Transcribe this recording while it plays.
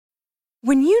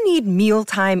When you need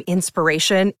mealtime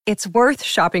inspiration, it's worth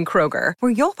shopping Kroger,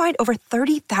 where you'll find over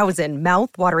 30,000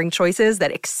 mouth-watering choices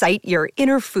that excite your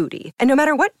inner foodie. And no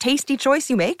matter what tasty choice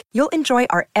you make, you'll enjoy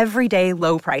our everyday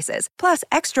low prices, plus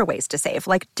extra ways to save,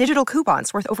 like digital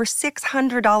coupons worth over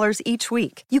 $600 each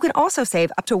week. You can also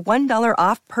save up to $1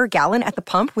 off per gallon at the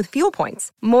pump with fuel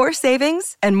points. More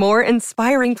savings and more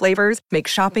inspiring flavors make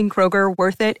shopping Kroger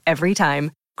worth it every time.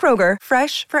 Kroger,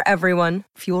 fresh for everyone.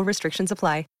 Fuel restrictions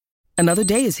apply. Another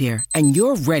day is here, and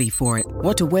you're ready for it.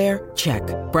 What to wear? Check.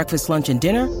 Breakfast, lunch, and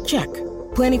dinner? Check.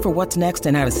 Planning for what's next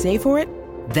and how to save for it?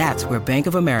 That's where Bank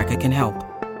of America can help.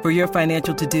 For your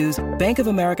financial to-dos, Bank of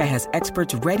America has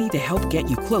experts ready to help get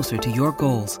you closer to your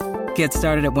goals. Get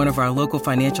started at one of our local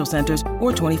financial centers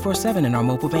or 24/7 in our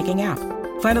mobile banking app.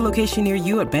 Find a location near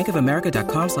you at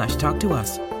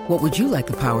bankofamerica.com/talktous. What would you like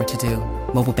the power to do?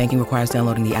 Mobile banking requires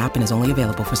downloading the app and is only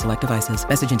available for select devices.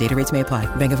 Message and data rates may apply.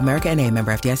 Bank of America N.A.,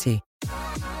 member FDIC.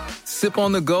 Sip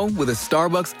on the go with a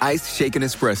Starbucks iced shaken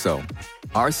espresso.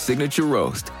 Our signature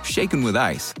roast, shaken with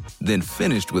ice, then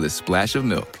finished with a splash of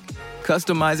milk.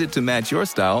 Customize it to match your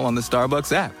style on the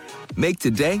Starbucks app. Make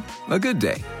today a good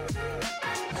day.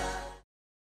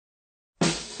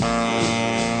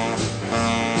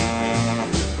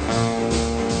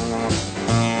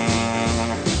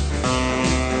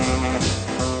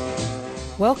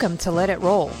 Welcome to Let It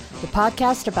Roll, the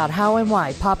podcast about how and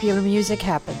why popular music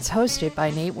happens, hosted by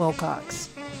Nate Wilcox.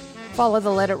 Follow the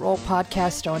Let It Roll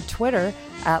podcast on Twitter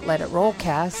at Let It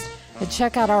Rollcast, and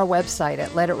check out our website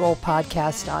at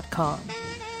letitrollpodcast.com.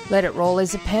 Let It Roll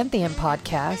is a Pantheon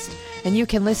podcast, and you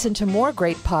can listen to more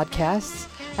great podcasts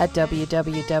at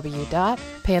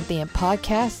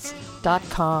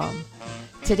www.pantheonpodcasts.com.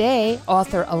 Today,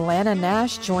 author Alana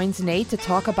Nash joins Nate to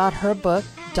talk about her book,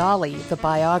 Dolly, the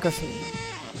Biography.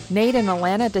 Nate and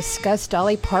Alana discuss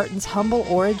Dolly Parton's humble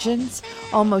origins,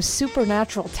 almost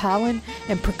supernatural talent,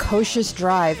 and precocious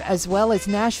drive, as well as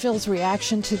Nashville's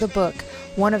reaction to the book,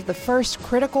 one of the first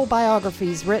critical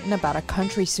biographies written about a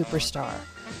country superstar.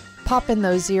 Pop in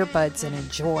those earbuds and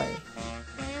enjoy.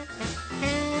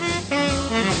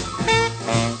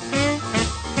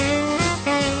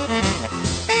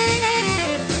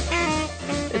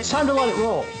 It's time to let it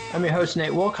roll. I'm your host,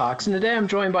 Nate Wilcox, and today I'm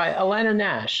joined by Alana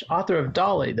Nash, author of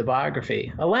Dolly, the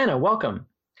Biography. Alana, welcome.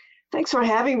 Thanks for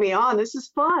having me on. This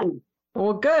is fun.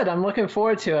 Well, good. I'm looking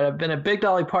forward to it. I've been a big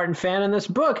Dolly Parton fan, and this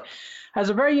book has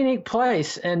a very unique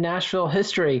place in Nashville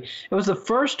history. It was the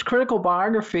first critical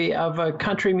biography of a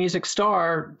country music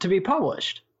star to be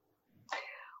published.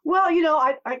 Well, you know,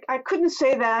 I couldn't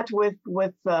say that with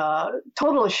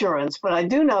total assurance, but I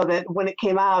do know that when it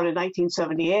came out in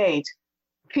 1978,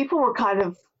 people were kind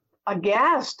of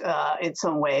aghast in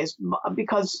some ways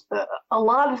because a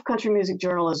lot of country music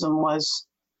journalism was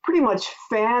pretty much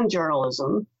fan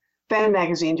journalism, fan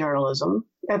magazine journalism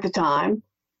at the time.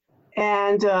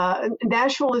 And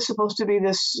Nashville is supposed to be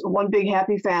this one big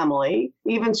happy family,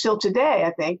 even still today,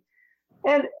 I think.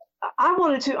 And I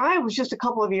was just a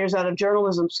couple of years out of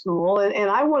journalism school, and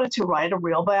I wanted to write a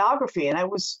real biography. And I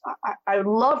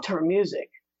loved her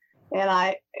music. And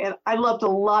I loved a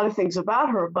lot of things about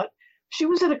her, but she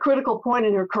was at a critical point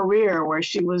in her career where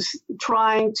she was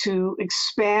trying to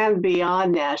expand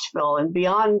beyond Nashville and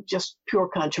beyond just pure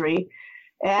country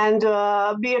and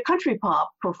be a country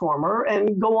pop performer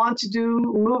and go on to do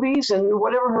movies and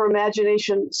whatever her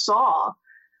imagination saw.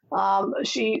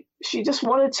 She just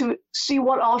wanted to see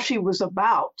what all she was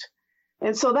about.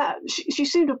 And so that she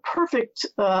seemed a perfect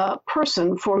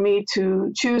person for me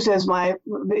to choose as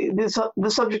the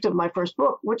subject of my first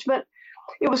book, which meant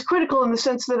it was critical in the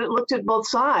sense that it looked at both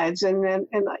sides. And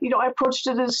you know, I approached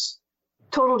it as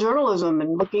total journalism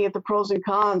and looking at the pros and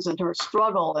cons and her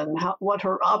struggle and what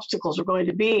her obstacles were going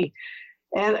to be.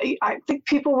 And I think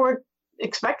people weren't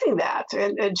expecting that.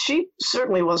 And she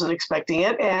certainly wasn't expecting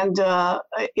it. And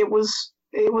it was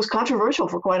controversial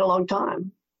for quite a long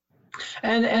time.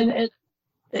 And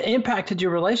it impacted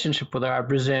your relationship with her, I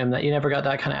presume, that you never got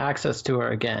that kind of access to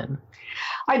her again.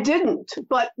 I didn't,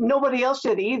 but nobody else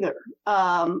did either.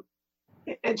 And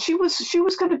she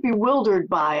was kind of bewildered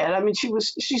by it. I mean,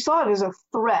 she saw it as a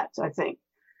threat, I think.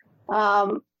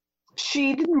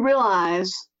 She didn't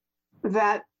realize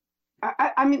that,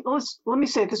 I mean, let me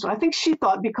say it this way. I think she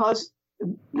thought because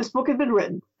this book had been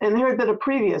written, and there had been a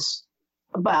previous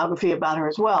biography about her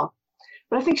as well,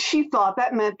 but I think she thought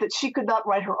that meant that she could not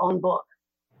write her own book.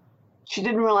 She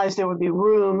didn't realize there would be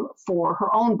room for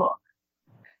her own book.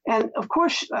 And of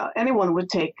course, anyone would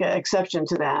take exception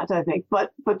to that, I think.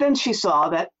 But then she saw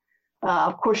that,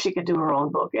 of course, she could do her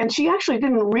own book. And she actually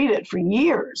didn't read it for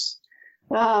years.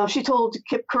 She told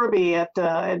Kip Kirby at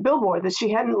Billboard that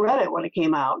she hadn't read it when it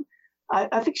came out.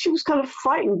 I think she was kind of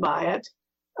frightened by it.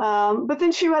 But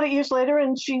then she read it years later,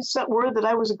 and she sent word that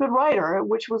I was a good writer,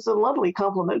 which was a lovely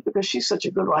compliment because she's such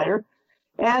a good writer.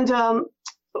 And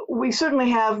we certainly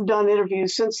have done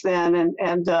interviews since then,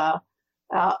 and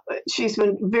she's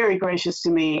been very gracious to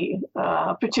me,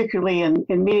 particularly in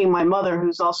meeting my mother,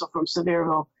 who's also from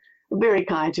Sevierville, very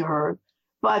kind to her.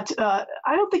 But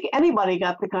I don't think anybody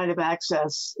got the kind of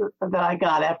access that I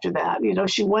got after that. You know,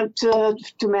 she went to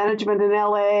management in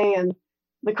LA, and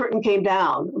the curtain came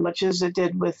down, much as it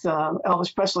did with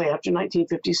Elvis Presley after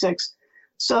 1956.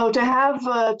 So to have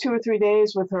 2 or 3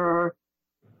 days with her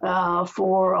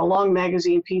for a long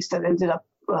magazine piece that ended up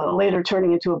later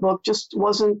turning into a book just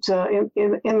wasn't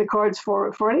in the cards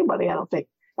for anybody, I don't think,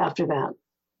 after that.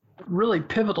 Really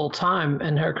pivotal time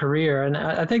in her career. And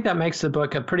I think that makes the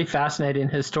book a pretty fascinating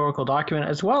historical document,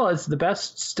 as well as the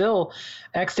best still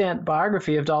extant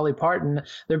biography of Dolly Parton.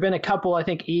 There have been a couple, I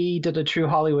think E! did a True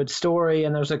Hollywood Story,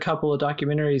 and there's a couple of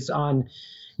documentaries on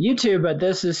YouTube, but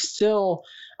this is still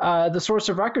the source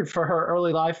of record for her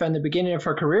early life and the beginning of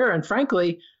her career. And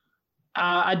frankly,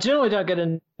 I generally don't get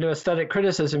into aesthetic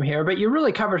criticism here, but you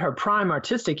really covered her prime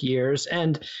artistic years.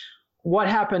 And what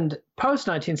happened post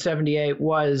 1978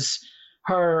 was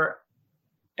her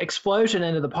explosion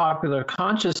into the popular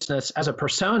consciousness as a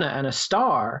persona and a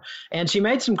star. And she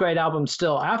made some great albums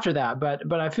still after that.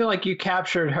 But I feel like you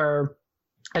captured her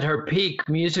at her peak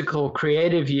musical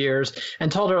creative years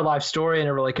and told her life story in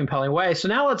a really compelling way. So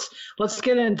now let's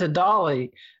get into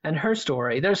Dolly and her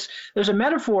story. There's a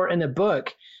metaphor in the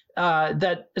book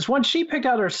that is one she picked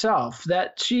out herself,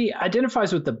 that she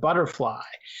identifies with the butterfly.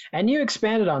 And you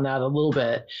expanded on that a little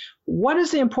bit. What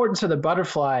is the importance of the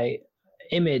butterfly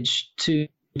image to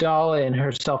Dolly and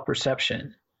her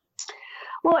self-perception?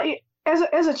 Well,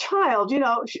 as a child, you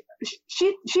know,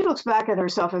 she looks back at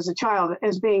herself as a child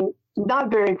as being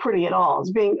not very pretty at all,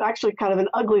 as being actually kind of an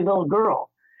ugly little girl.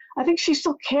 I think she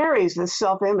still carries this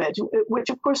self-image, which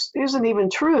of course isn't even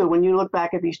true when you look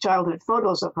back at these childhood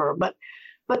photos of her. But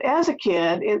as a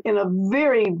kid in a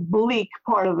very bleak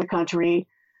part of the country,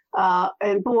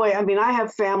 and boy, I mean, I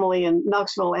have family in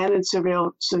Knoxville and in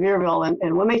Sevierville,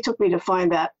 and when they took me to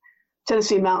find that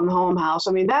Tennessee Mountain Home house,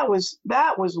 I mean, that was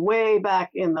way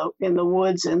back in the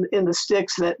woods and in the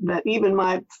sticks that even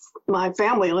my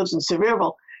family lives in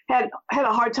Sevierville had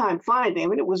a hard time finding. I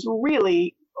mean, it was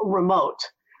really remote.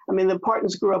 I mean, the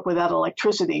Partons grew up without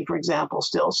electricity, for example,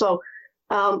 still. So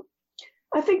I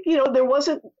think, you know, there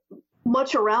wasn't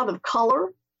much around of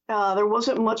color. There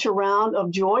wasn't much around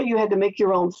of joy. You had to make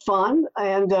your own fun.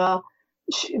 And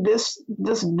this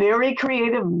very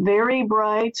creative, very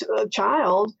bright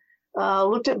child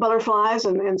looked at butterflies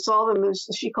and saw them as,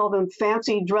 she called them,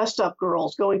 fancy dressed up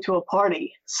girls going to a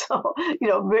party. So, you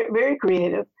know, very, very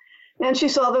creative. And she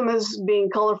saw them as being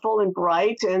colorful and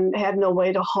bright and had no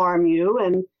way to harm you.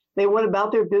 And they went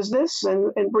about their business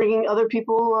and bringing other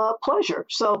people pleasure.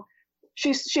 So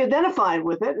she identified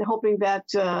with it, hoping that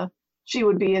she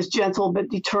would be as gentle but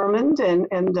determined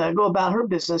and go about her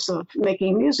business of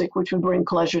making music, which would bring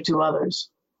pleasure to others.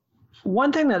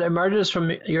 One thing that emerges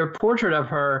from your portrait of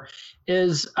her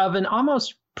is of an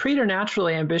almost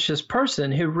preternaturally ambitious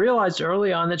person who realized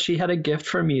early on that she had a gift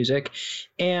for music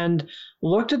and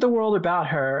looked at the world about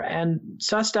her and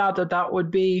sussed out that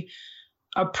would be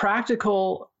a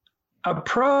practical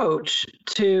approach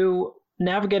to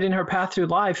navigating her path through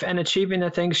life and achieving the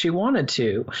things she wanted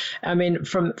to. I mean,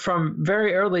 from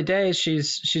very early days,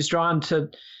 she's drawn to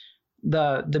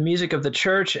the music of the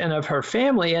church and of her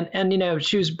family. And you know,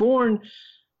 she was born,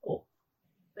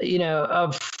 you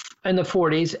know, in the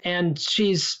 40s, and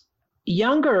she's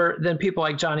younger than people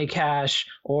like Johnny Cash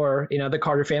or, you know, the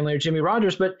Carter family or Jimmy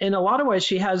Rogers. But in a lot of ways,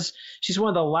 she's one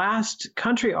of the last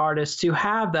country artists to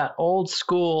have that old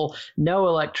school, no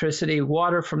electricity,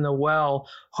 water from the well,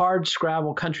 hard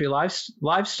scrabble country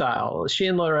lifestyle. She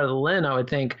and Loretta Lynn, I would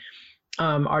think,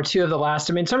 are two of the last.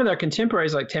 I mean, some of their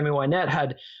contemporaries like Tammy Wynette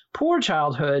had poor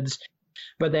childhoods,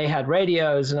 but they had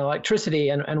radios and electricity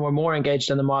and were more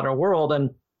engaged in the modern world.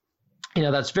 And you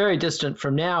know, that's very distant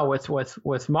from now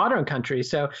with modern country.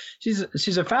 So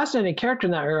she's a fascinating character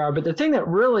in that regard. But the thing that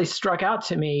really struck out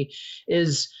to me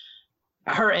is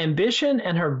her ambition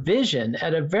and her vision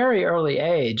at a very early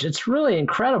age. It's really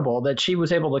incredible that she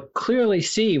was able to clearly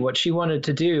see what she wanted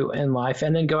to do in life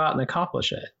and then go out and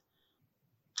accomplish it.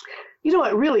 You know,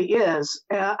 it really is.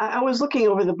 I was looking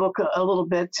over the book a little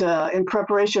bit in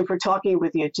preparation for talking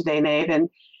with you today, Nate, and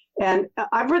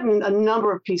I've written a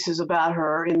number of pieces about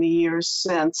her in the years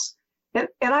since. And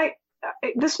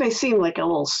this may seem like a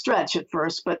little stretch at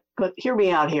first, but hear me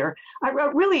out here. I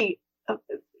really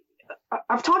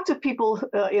I've talked to people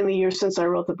in the years since I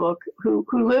wrote the book who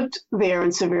lived there in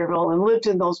Sevierville and lived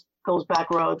in those back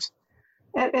roads.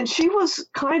 And she was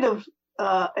kind of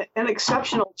an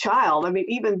exceptional child. I mean,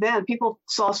 even then, people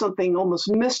saw something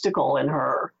almost mystical in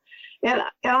her. And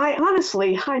I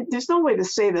honestly, there's no way to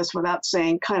say this without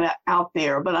saying kind of out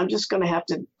there, but I'm just going to have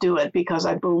to do it because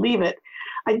I believe it.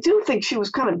 I do think she was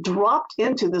kind of dropped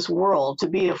into this world to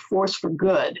be a force for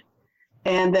good,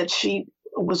 and that she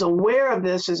was aware of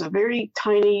this as a very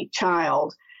tiny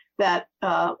child, that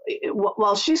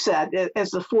while she said,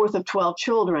 as the fourth of 12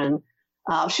 children,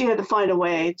 she had to find a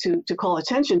way to call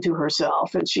attention to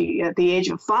herself. And she, at the age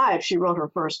of 5, she wrote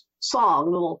her first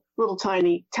song, little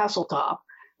tiny Tasseltop,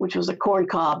 which was a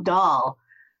corncob doll.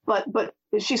 But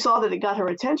she saw that it got her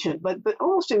attention. But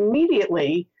almost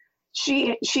immediately,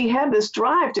 she had this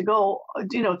drive to go,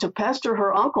 to pester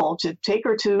her uncle, to take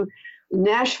her to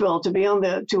Nashville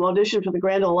to audition for the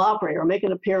Grand Ole Opry or make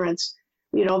an appearance,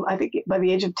 I think by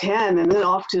the age of 10, and then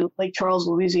off to Lake Charles,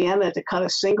 Louisiana to cut a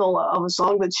single of a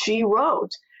song that she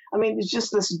wrote. I mean, it's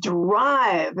just this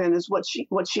drive, and it's what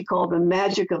she called the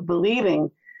magic of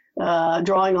believing,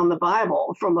 drawing on the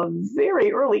Bible from a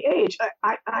very early age.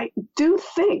 I do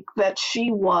think that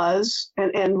she was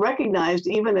and recognized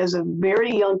even as a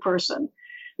very young person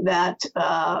that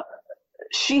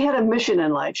she had a mission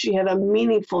in life. She had a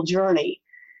meaningful journey,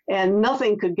 and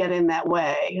nothing could get in that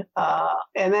way.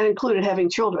 And that included having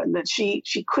children, that she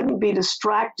couldn't be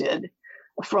distracted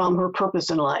from her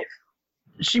purpose in life.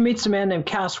 She meets a man named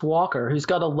Cass Walker, who's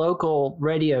got a local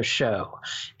radio show,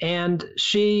 and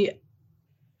she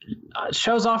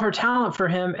shows off her talent for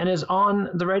him and is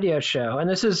on the radio show. And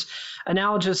this is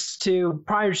analogous to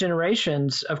prior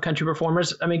generations of country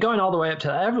performers. I mean, going all the way up to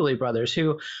the Everly Brothers,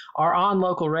 who are on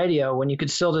local radio when you could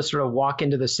still just sort of walk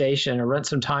into the station or rent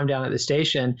some time down at the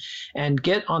station and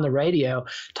get on the radio.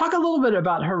 Talk a little bit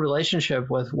about her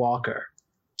relationship with Walker.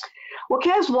 Well,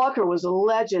 Cass Walker was a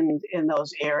legend in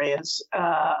those areas.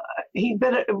 He'd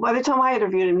been, by the time I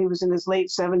interviewed him, he was in his late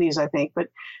 70s, I think. But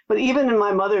even in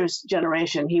my mother's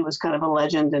generation, he was kind of a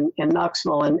legend in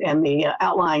Knoxville and the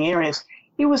outlying areas.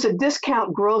 He was a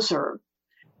discount grocer,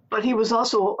 but he was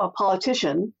also a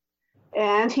politician.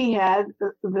 And he had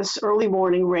this early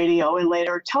morning radio and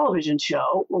later television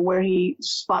show where he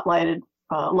spotlighted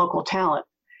local talent.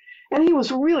 And he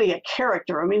was really a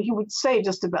character. I mean, he would say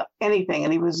just about anything.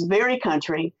 And he was very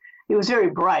country. He was very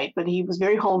bright, but he was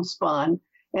very homespun.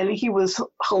 And he was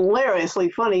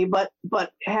hilariously funny, but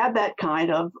had that kind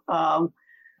of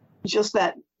just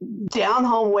that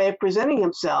down-home way of presenting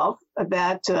himself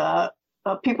that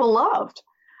people loved.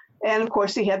 And, of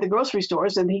course, he had the grocery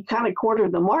stores, and he kind of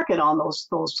cornered the market on those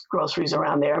groceries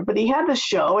around there. But he had this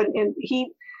show, and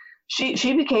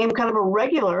she became kind of a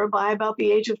regular by about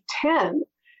the age of 10.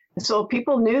 So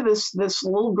people knew this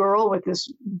little girl with this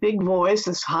big voice,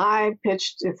 this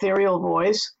high-pitched, ethereal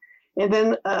voice. And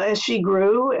then as she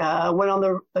grew, went on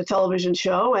the television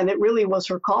show, and it really was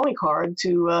her calling card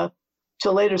to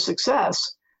later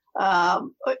success.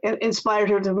 It inspired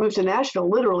her to move to Nashville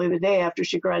literally the day after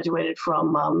she graduated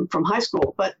from high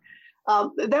school. But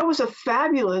that was a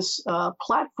fabulous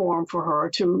platform for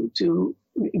her to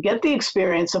get the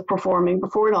experience of performing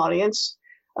before an audience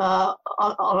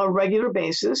on a regular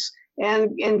basis,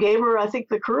 and gave her, I think,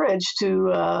 the courage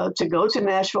to go to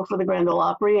Nashville for the Grand Ole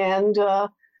Opry and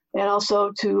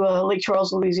also to Lake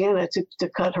Charles, Louisiana to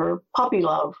cut her Puppy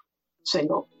Love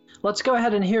single. Let's go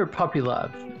ahead and hear Puppy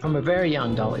Love from a very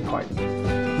young Dolly Parton.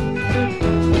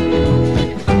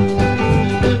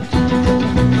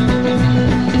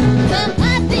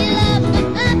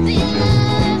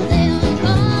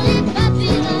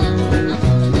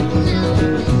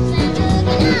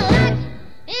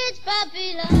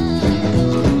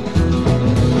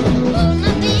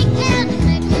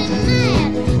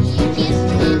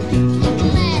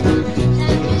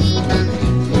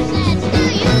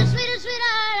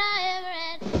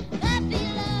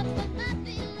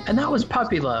 And that was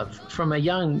Puppy Love from a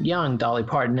young Dolly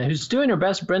Parton, who's doing her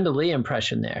best Brenda Lee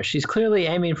impression there. She's clearly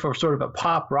aiming for sort of a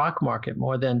pop rock market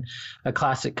more than a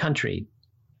classic country.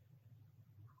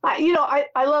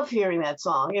 I love hearing that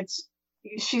song.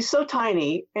 She's so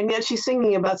tiny, and yet she's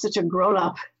singing about such a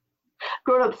grown-up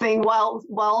thing while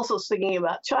also singing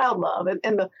about child love.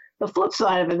 And the flip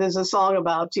side of it is a song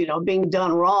about, being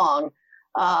done wrong.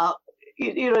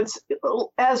 It's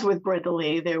as with Brenda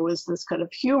Lee, there was this kind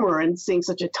of humor in seeing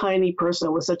such a tiny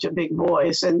person with such a big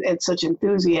voice and such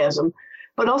enthusiasm,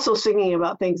 but also singing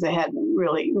about things they hadn't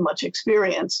really much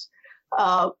experienced.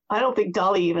 I don't think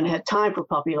Dolly even had time for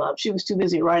Puppy Love. She was too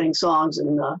busy writing songs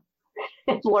and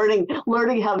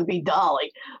learning how to be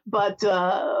Dolly. But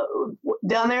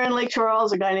down there in Lake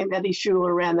Charles, a guy named Eddie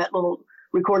Schuler ran that little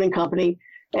recording company,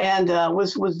 and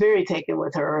was very taken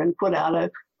with her, and put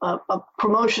out a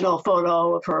promotional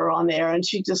photo of her on there, and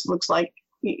she just looks like,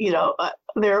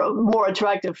 there are more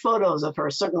attractive photos of her,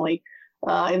 certainly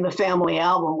in the family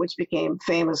album, which became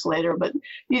famous later. But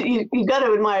you got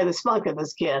to admire the spunk of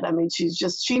this kid. I mean,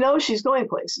 she knows she's going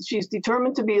places. She's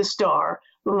determined to be a star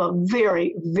from a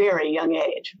very, very young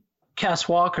age. Cass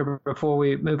Walker, before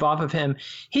we move off of him,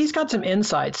 he's got some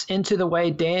insights into the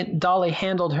way Dolly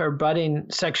handled her budding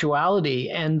sexuality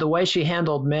and the way she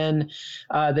handled men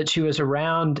that she was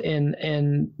around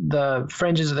in the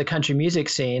fringes of the country music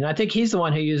scene. I think he's the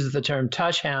one who uses the term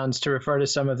touch hounds to refer to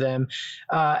some of them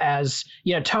as,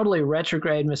 totally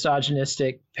retrograde,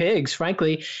 misogynistic pigs,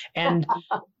 frankly, and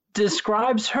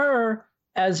describes her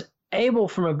as able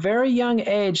from a very young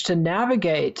age to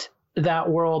navigate that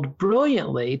world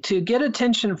brilliantly, to get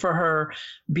attention for her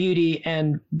beauty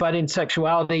and budding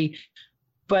sexuality,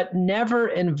 but never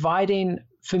inviting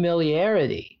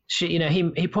familiarity. She,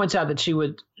 he points out that she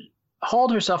would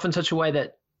hold herself in such a way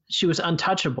that she was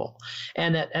untouchable,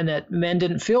 and that men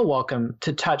didn't feel welcome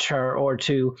to touch her or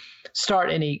to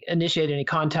initiate any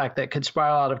contact that could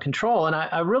spiral out of control. And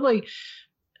I really,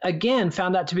 again,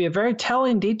 found that to be a very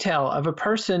telling detail of a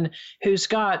person who's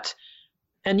got.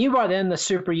 And you brought in the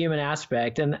superhuman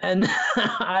aspect, and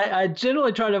I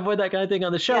generally try to avoid that kind of thing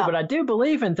on the show, but I do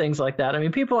believe in things like that. I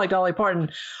mean, people like Dolly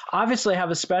Parton obviously have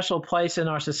a special place in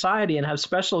our society and have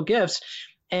special gifts,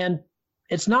 and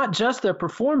it's not just their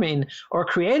performing or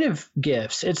creative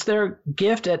gifts, it's their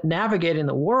gift at navigating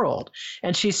the world.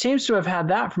 And she seems to have had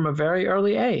that from a very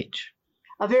early age.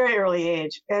 A very early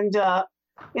age. And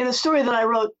in a story that I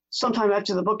wrote sometime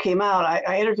after the book came out,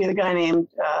 I interviewed a guy named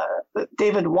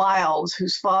David Wiles,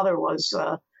 whose father was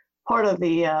part of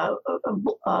the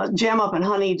Jam Up and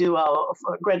Honey duo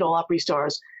of Grand Ole Opry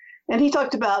stars. And he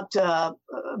talked about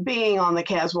being on the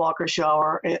Cass Walker show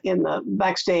or in the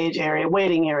backstage area,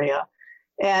 waiting area.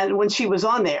 And when she was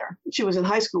on there, she was in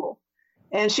high school.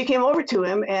 And she came over to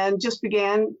him and just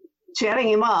began chatting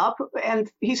him up. And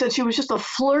he said she was just a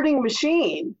flirting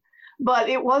machine. But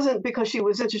it wasn't because she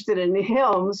was interested in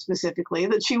him specifically,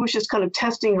 that she was just kind of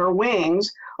testing her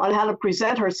wings on how to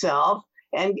present herself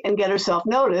and get herself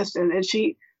noticed. And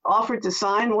she offered to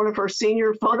sign one of her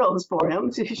senior photos for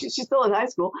him. She's still in high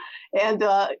school. And,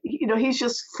 he's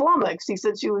just flummoxed. He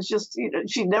said she was just,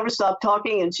 she never stopped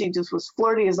talking, and she just was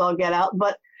flirty as all get out.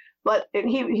 But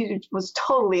he was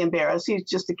totally embarrassed. He's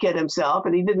just a kid himself,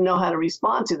 and he didn't know how to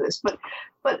respond to this.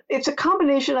 But it's a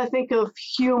combination, I think, of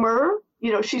humor.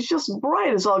 She's just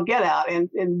bright as all get out and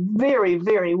very,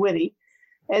 very witty.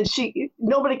 And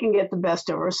nobody can get the best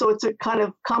of her. So it's a kind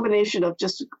of combination of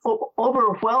just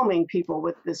overwhelming people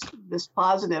with this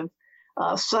positive,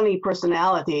 sunny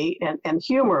personality and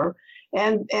humor.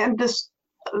 And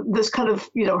this kind of,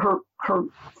 her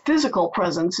physical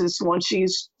presence is when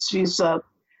she's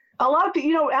a lot of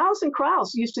people, Alison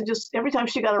Krauss used to just, every time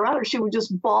she got around her, she would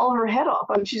just bawl her head off.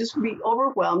 I mean, she'd just be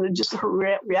overwhelmed, and just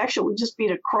her reaction would just be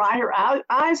to cry her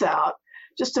eyes out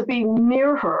just to be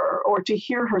near her or to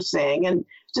hear her sing, and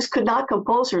just could not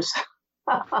compose herself.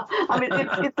 I mean,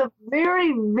 it's a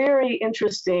very, very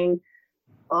interesting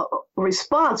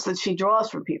response that she draws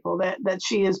from people, that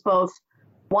she is both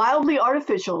wildly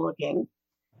artificial looking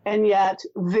and yet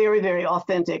very, very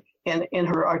authentic in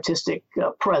her artistic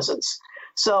presence.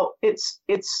 So it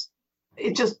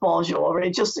just balls you over.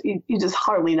 You just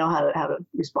hardly know how to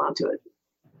respond to it.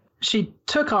 She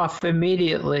took off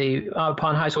immediately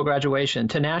upon high school graduation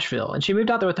to Nashville, and she moved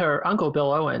out there with her uncle,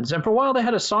 Bill Owens. And for a while, they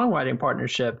had a songwriting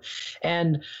partnership,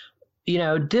 and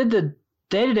did the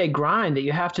day-to-day grind that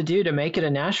you have to do to make it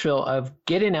in Nashville of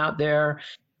getting out there,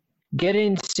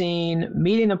 getting seen,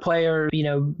 meeting the players,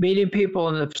 meeting people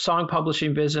in the song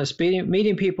publishing business,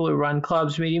 meeting people who run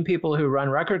clubs, meeting people who run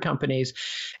record companies.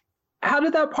 How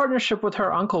did that partnership with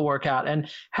her uncle work out? And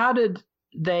how did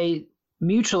they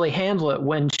mutually handle it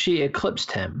when she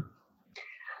eclipsed him?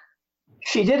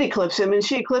 She did eclipse him, and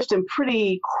she eclipsed him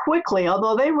pretty quickly,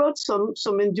 although they wrote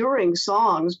some enduring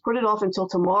songs. Put It Off Until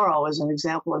Tomorrow is an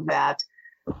example of that.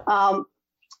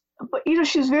 But,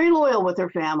 she was very loyal with her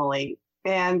family.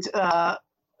 And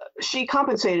she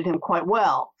compensated him quite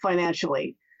well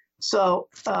financially. So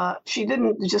she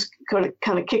didn't just kind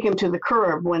of kick him to the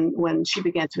curb when she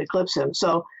began to eclipse him.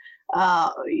 So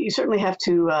you certainly have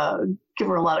to give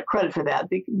her a lot of credit for that.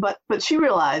 But she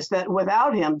realized that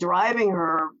without him driving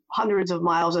her hundreds of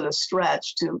miles at a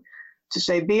stretch to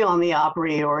say be on the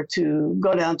Opry or to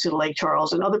go down to Lake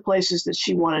Charles and other places that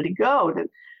she wanted to go,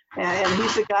 And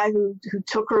he's the guy who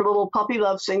took her little Puppy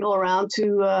Love single around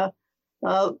to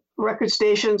record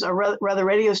stations, or rather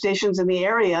radio stations in the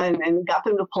area, and got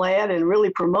them to play it and really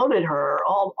promoted her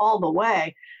all the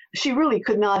way. She really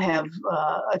could not have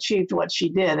achieved what she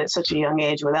did at such a young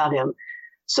age without him.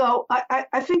 So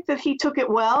I think that he took it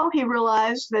well. He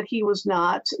realized that he was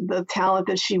not the talent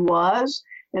that she was.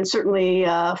 And certainly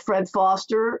Fred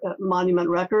Foster, Monument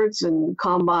Records and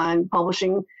Combine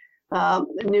Publishing,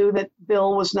 knew that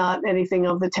Bill was not anything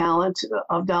of the talent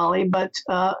of Dolly. But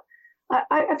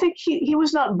I think he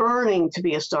was not burning to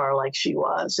be a star like she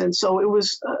was. And so it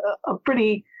was a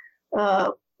pretty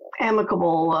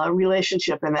amicable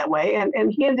relationship in that way.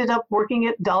 And he ended up working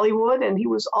at Dollywood, and he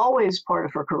was always part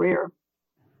of her career.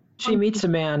 She meets a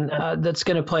man that's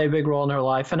going to play a big role in her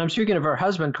life. And I'm speaking of her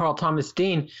husband, Carl Thomas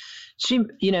Dean.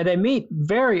 They meet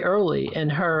very early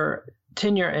in her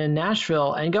tenure in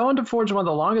Nashville and go on to forge one of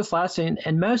the longest lasting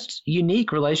and most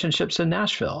unique relationships in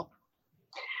Nashville.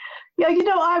 Yeah,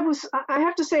 I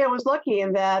have to say I was lucky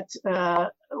in that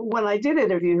when I did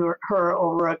interview her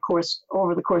over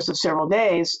the course of several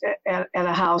days at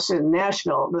a house in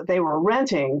Nashville that they were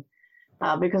renting,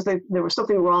 because there was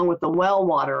something wrong with the well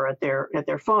water at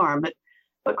their farm.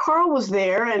 But Carl was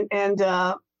there, and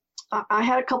I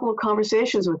had a couple of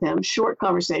conversations with him, short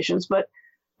conversations. But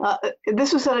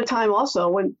this was at a time also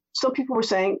when some people were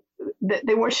saying that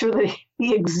they weren't sure that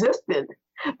he existed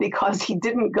because he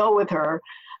didn't go with her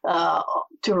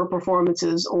to her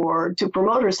performances or to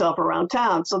promote herself around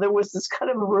town. So there was this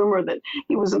kind of rumor that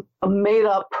he was a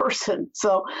made-up person.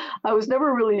 So I was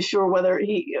never really sure whether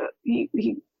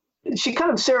she kind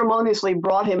of ceremoniously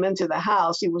brought him into the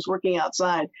house. He was working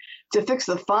outside to fix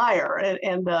the fire.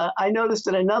 And I noticed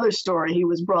in another story, he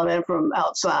was brought in from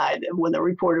outside when the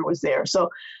reporter was there. So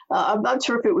I'm not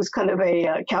sure if it was kind of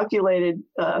a calculated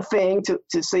thing to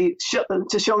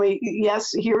show me,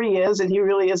 yes, here he is, and he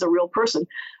really is a real person.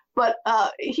 But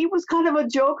he was kind of a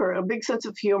joker, a big sense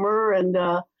of humor. And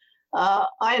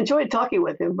I enjoyed talking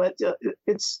with him, but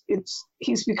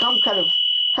he's become kind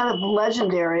of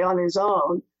legendary on his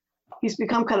own. He's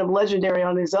become kind of legendary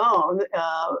on his own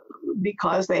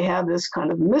because they have this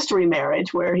kind of mystery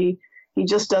marriage where he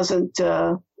just doesn't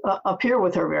appear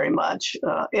with her very much,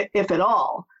 if at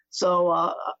all.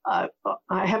 So I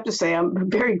have to say I'm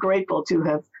very grateful to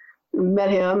have met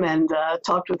him and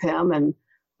talked with him and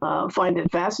find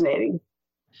it fascinating.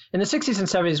 In the 60s and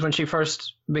 70s, when she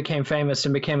first became famous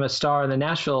and became a star in the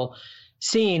Nashville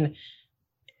scene,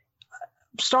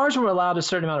 stars were allowed a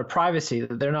certain amount of privacy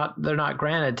that they're not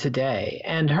granted today.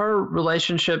 And her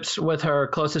relationships with her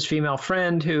closest female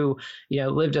friend, who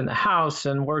lived in the house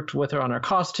and worked with her on her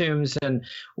costumes and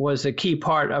was a key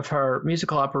part of her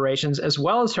musical operations, as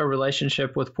well as her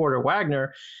relationship with Porter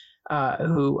Wagoner,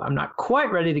 who I'm not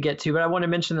quite ready to get to, but I want to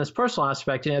mention this personal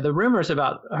aspect. The rumors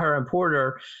about her and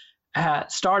Porter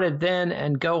started then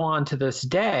and go on to this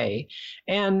day.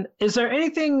 And is there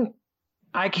anything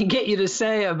I can get you to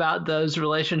say about those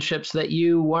relationships that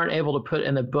you weren't able to put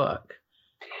in the book?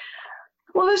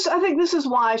 Well, I think this is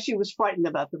why she was frightened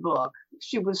about the book.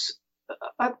 She was,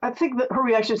 I think that her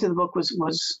reaction to the book was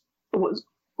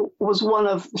one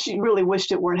of, she really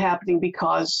wished it weren't happening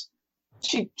because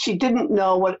she didn't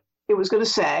know what it was going to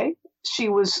say. She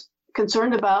was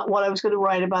concerned about what I was going to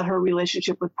write about her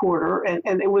relationship with Porter,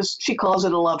 and it was, she calls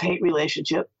it a love-hate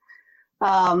relationship.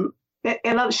 And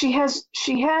she has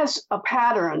a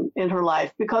pattern in her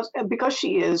life because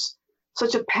she is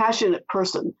such a passionate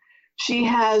person. She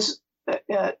has,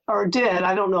 or did,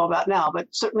 I don't know about now, but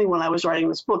certainly when I was writing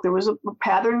this book, there was a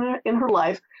pattern in her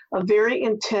life of very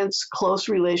intense, close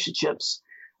relationships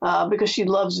because she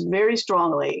loves very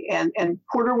strongly. And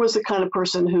Porter was the kind of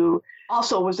person who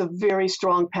also was a very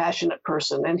strong, passionate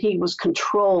person, and he was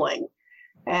controlling.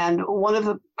 And one of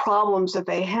the problems that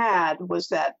they had was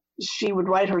that she would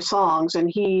write her songs and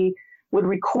he would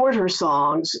record her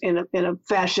songs in a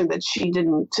fashion that she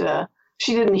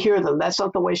didn't hear them. That's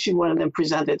not the way she wanted them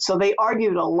presented. So they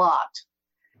argued a lot.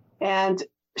 And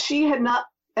she had not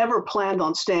ever planned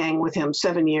on staying with him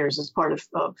 7 years as part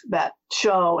of that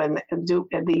show and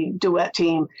the duet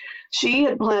team. She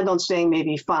had planned on staying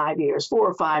maybe 4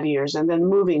 or 5 years, and then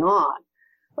moving on.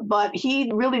 But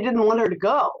he really didn't want her to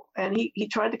go. And he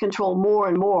tried to control more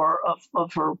and more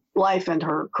of her life and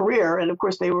her career. And of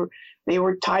course, they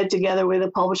were tied together with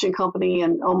a publishing company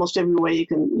in almost every way you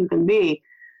can be.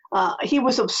 He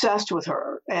was obsessed with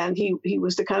her. And he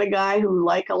was the kind of guy who,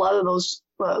 like a lot of those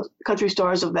country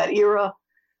stars of that era,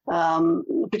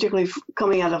 particularly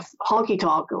coming out of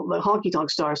the honky tonk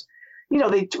stars,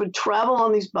 they would travel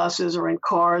on these buses or in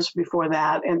cars before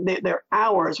that, and their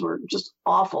hours were just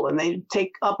awful, and they'd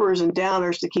take uppers and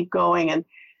downers to keep going. And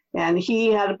And he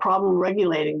had a problem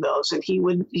regulating those, and he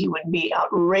would be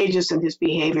outrageous in his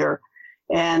behavior,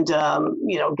 and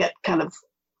get kind of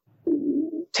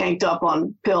tanked up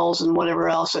on pills and whatever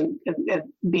else, and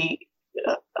be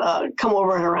come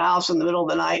over at her house in the middle of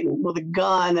the night with a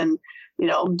gun, and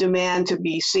demand to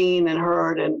be seen and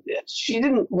heard. And she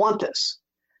didn't want this.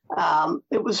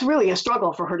 It was really a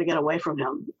struggle for her to get away from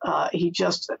him. He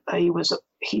just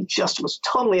was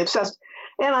totally obsessed.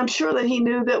 And I'm sure that he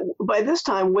knew that by this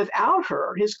time, without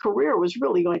her, his career was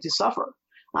really going to suffer.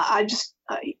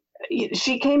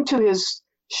 She came to his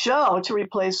show to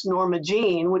replace Norma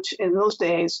Jean, which in those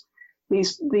days,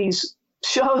 these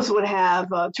shows would have,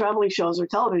 traveling shows or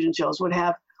television shows would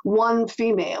have one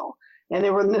female, and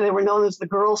they were known as the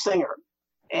girl singer.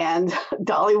 And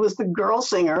Dolly was the girl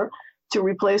singer to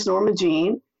replace Norma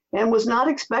Jean, and was not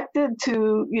expected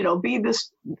to, be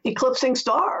this eclipsing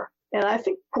star. And I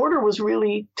think Porter was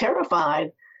really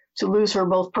terrified to lose her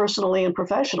both personally and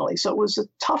professionally. So it was a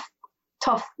tough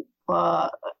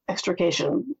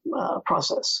extrication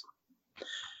process.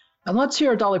 And let's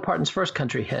hear Dolly Parton's first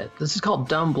country hit. This is called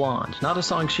Dumb Blonde, not a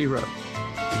song she wrote.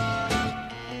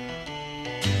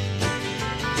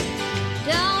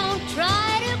 Don't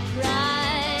try to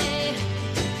cry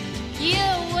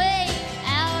your way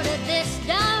out of this.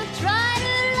 Don't try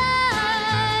to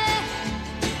lie,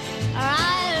 or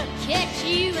I'll catch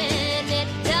you in it.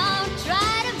 Don't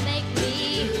try to make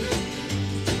me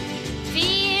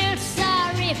feel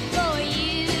sorry for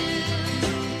you.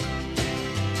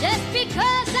 Just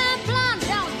because I'm blonde,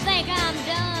 don't think I'm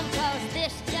dumb, 'cause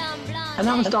this dumb blonde. And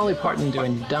that was Dolly Parton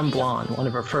doing Dumb Blonde, one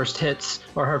of her first hits,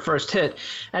 or her first hit.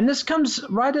 And this comes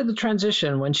right at the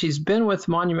transition when she's been with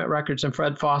Monument Records and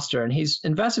Fred Foster, and he's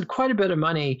invested quite a bit of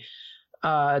money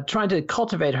trying to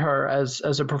cultivate her as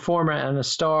a performer and a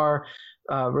star,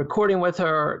 recording with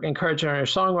her, encouraging her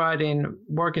songwriting,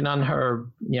 working on her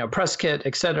press kit,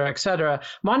 et cetera, et cetera.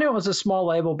 Monument was a small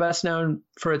label, best known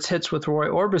for its hits with Roy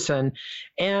Orbison,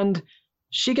 and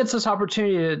she gets this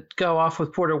opportunity to go off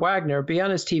with Porter Wagoner, be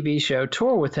on his TV show,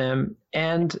 tour with him,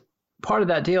 and part of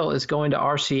that deal is going to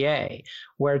RCA,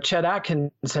 where Chet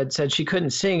Atkins had said she couldn't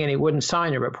sing and he wouldn't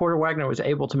sign her, but Porter Wagoner was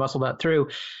able to muscle that through.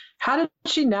 How did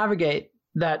she navigate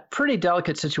that pretty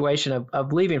delicate situation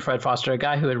of leaving Fred Foster, a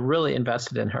guy who had really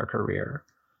invested in her career?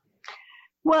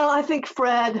 Well, I think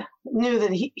Fred knew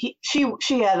that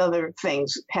she had other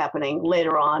things happening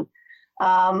later on.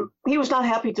 He was not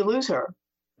happy to lose her,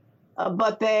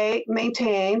 but they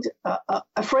maintained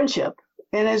a friendship.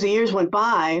 And as the years went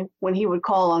by, when he would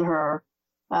call on her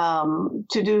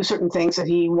to do certain things that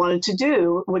he wanted to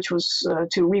do, which was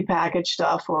to repackage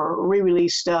stuff or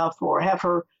re-release stuff, or have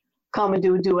her come and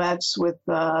do duets with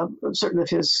certain of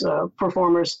his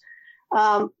performers,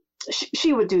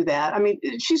 she would do that. I mean,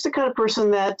 she's the kind of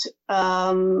person that,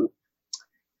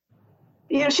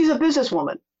 she's a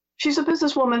businesswoman. She's a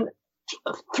businesswoman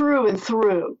through and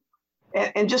through,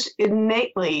 and just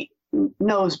innately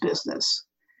knows business.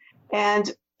 And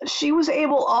she was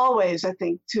able always, I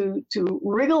think, to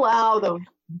wriggle out of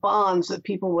bonds that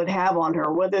people would have on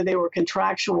her, whether they were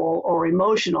contractual or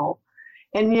emotional,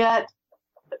 and yet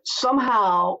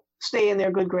somehow stay in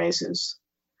their good graces.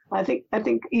 I think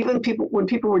even when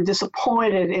people were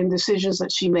disappointed in decisions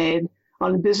that she made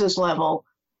on a business level,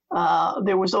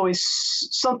 there was always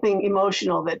something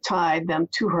emotional that tied them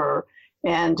to her,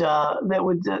 and that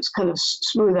would just kind of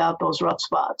smooth out those rough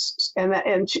spots. And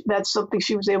that's something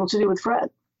she was able to do with Fred.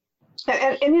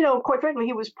 And quite frankly,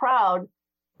 he was proud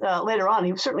later on.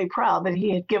 He was certainly proud that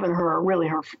he had given her really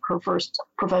her first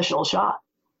professional shot.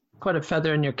 Quite a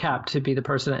feather in your cap to be the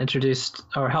person that introduced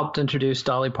or helped introduce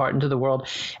Dolly Parton to the world.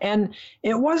 And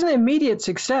it wasn't immediate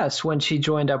success when she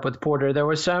joined up with Porter. There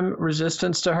was some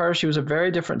resistance to her. She was a very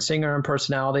different singer and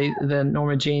personality than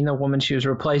Norma Jean, the woman she was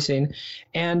replacing.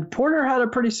 And Porter had a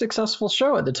pretty successful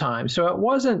show at the time. So it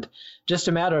wasn't just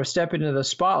a matter of stepping into the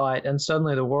spotlight and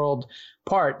suddenly the world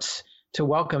parts to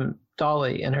welcome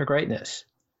Dolly and her greatness.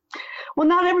 Well,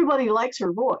 not everybody likes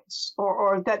her voice,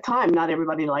 or at that time, not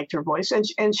everybody liked her voice.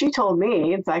 And she told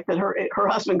me, in fact, that her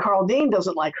husband, Carl Dean,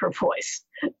 doesn't like her voice.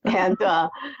 And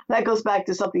that goes back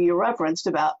to something you referenced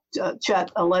about Chet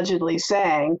allegedly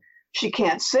saying she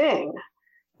can't sing.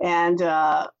 And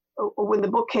when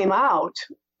the book came out,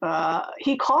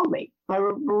 he called me. I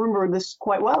remember this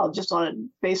quite well, just on a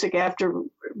basic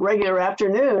regular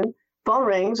afternoon. Phone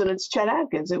rings and it's Chet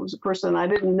Atkins. It was a person I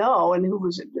didn't know and who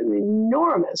was an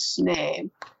enormous name.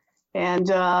 And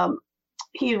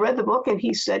he had read the book and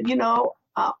he said,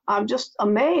 I'm just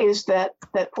amazed that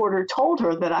Porter told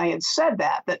her that I had said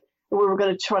that we were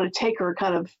going to try to take her,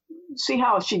 kind of see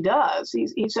how she does.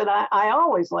 He said, I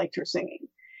always liked her singing.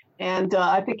 And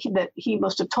I think that he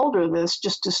must have told her this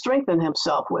just to strengthen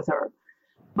himself with her.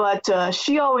 But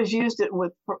she always used it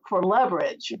for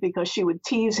leverage, because she would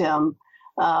tease him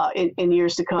in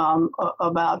years to come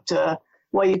about,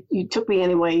 well, you took me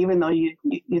anyway, even though you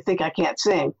think I can't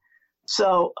sing.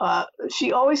 So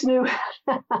she always knew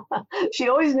she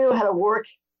always knew how to work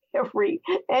every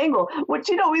angle, which,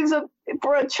 is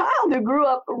for a child who grew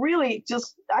up really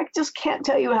I just can't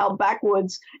tell you how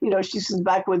backwoods, she says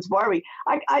backwoods Barbie.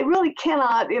 I really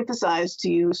cannot emphasize to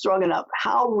you strong enough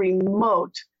how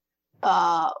remote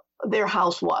their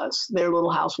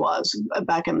little house was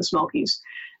back in the Smokies.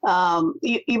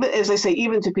 Even, as I say,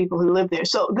 even to people who live there.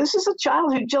 So this is a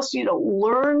child who just,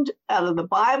 learned out of the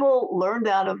Bible, learned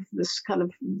out of this kind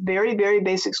of very, very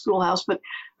basic schoolhouse, but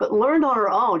learned on her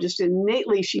own. Just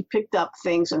innately, she picked up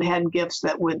things and had gifts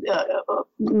that would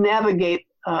navigate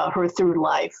her through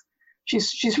life.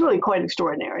 She's really quite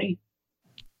extraordinary.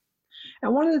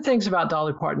 And one of the things about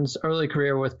Dolly Parton's early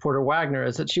career with Porter Wagoner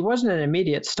is that she wasn't an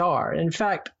immediate star. In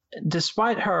fact,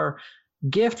 despite her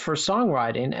gift for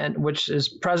songwriting, and which is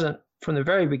present from the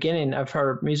very beginning of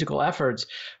her musical efforts,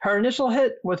 her initial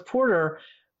hit with Porter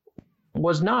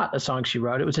was not a song she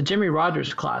wrote. It was a Jimmie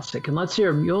Rodgers classic. And let's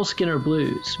hear Mule Skinner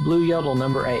Blues, Blue Yodel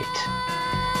number 8.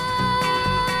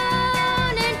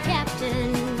 Morning,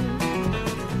 Captain.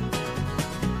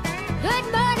 Good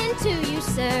morning to you,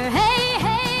 sir. Hey,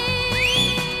 hey,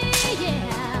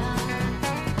 yeah.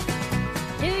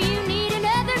 Do you need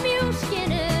another mule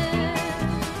skinner?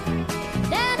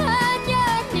 Down on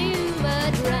your new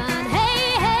mud run.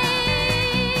 Hey, hey,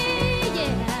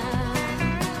 yeah.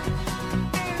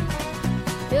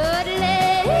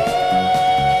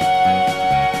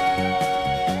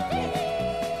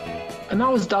 And that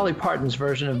was Dolly Parton's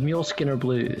version of Mule Skinner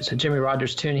Blues, a Jimmie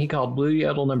Rodgers tune he called Blue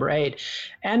Yodel number 8.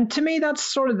 And to me, that's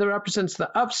sort of represents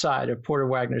the upside of Porter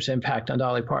Wagoner's impact on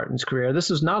Dolly Parton's career. This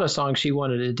was not a song she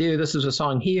wanted to do. This was a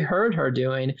song he heard her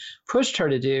doing, pushed her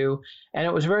to do, and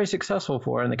it was very successful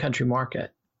for her in the country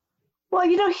market. Well,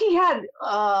 he had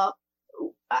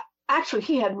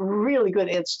he had really good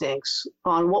instincts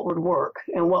on what would work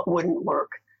and what wouldn't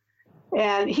work.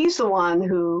 And he's the one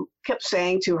who kept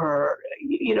saying to her,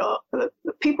 the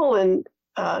people in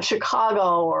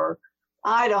Chicago or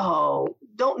Idaho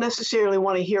don't necessarily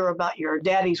want to hear about your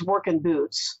daddy's working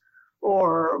boots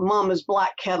or mama's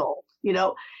black kettle.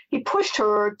 He pushed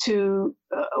her to,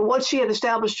 once she had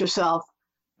established herself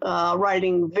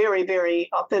writing very, very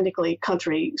authentically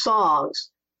country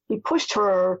songs, he pushed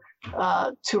her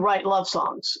to write love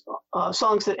songs,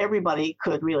 songs that everybody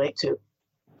could relate to.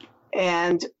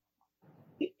 And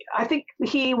I think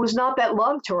he was not that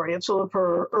laudatory of some of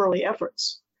her early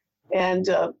efforts. And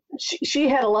she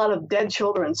had a lot of dead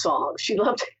children songs. She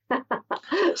loved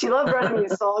writing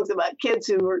these songs about kids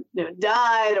who were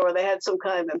died or they had some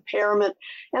kind of impairment.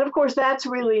 And of course, that's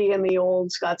really in the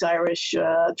old Scots-Irish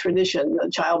tradition,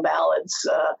 the child ballads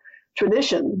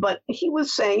tradition. But he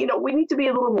was saying, we need to be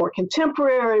a little more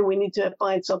contemporary. We need to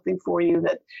find something for you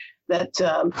that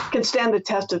can stand the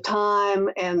test of time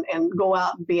and go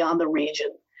out beyond the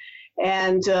region.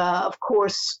 And of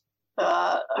course,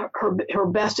 her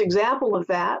best example of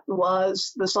that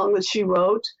was the song that she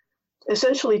wrote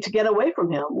essentially to get away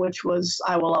from him, which was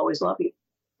I Will Always Love You.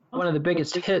 One of the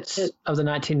biggest hits of the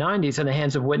 1990s in the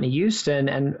hands of Whitney Houston,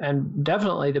 and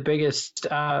definitely the biggest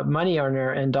money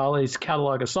earner in Dolly's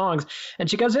catalog of songs. And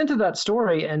she goes into that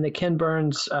story in the Ken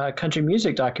Burns country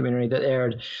music documentary that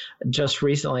aired just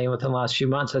recently within the last few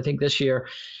months, I think this year.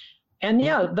 And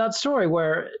yeah, that story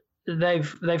where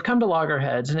they've come to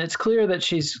loggerheads, and it's clear that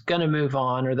she's going to move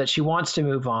on or that she wants to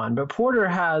move on. But Porter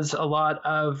has a lot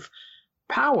of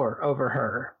power over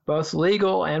her, both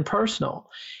legal and personal.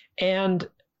 And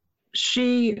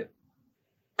she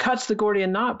cuts the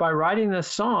Gordian knot by writing this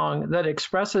song that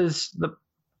expresses the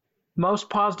most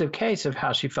positive case of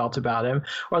how she felt about him,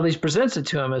 or at least presents it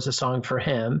to him as a song for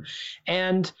him.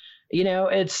 And,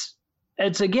 it's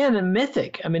again a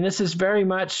mythic. I mean, this is very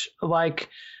much like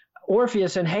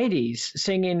Orpheus and Hades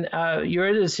singing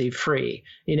Eurydice free.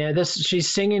 She's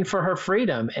singing for her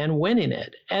freedom and winning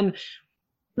it. And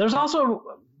there's also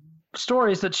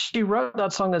stories that she wrote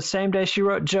that song the same day she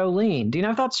wrote Jolene. Do you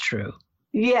know if that's true?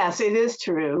 Yes, it is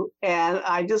true. And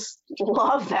I just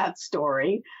love that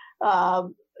story.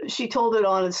 She told it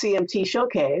on a CMT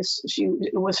showcase.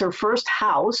 It was her first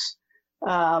house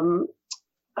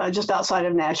just outside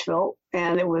of Nashville.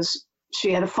 And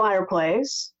she had a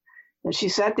fireplace. And she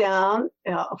sat down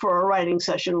for a writing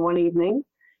session one evening,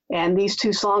 and these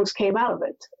two songs came out of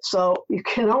it. So you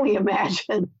can only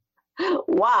imagine,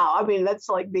 wow, I mean, that's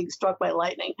like being struck by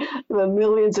lightning, the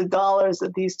millions of dollars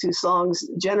that these two songs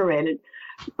generated.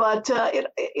 But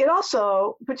it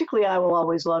also, particularly I Will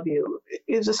Always Love You,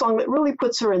 is a song that really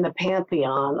puts her in the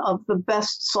pantheon of the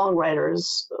best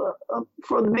songwriters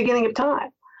for the beginning of time.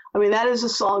 I mean, that is a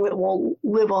song that will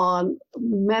live on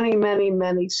many, many,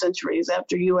 many centuries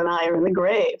after you and I are in the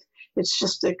grave. It's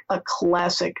just a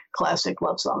classic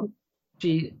love song.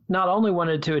 She not only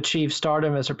wanted to achieve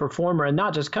stardom as a performer, and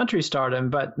not just country stardom,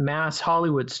 but mass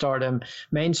Hollywood stardom,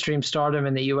 mainstream stardom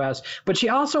in the U.S., but she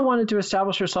also wanted to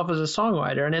establish herself as a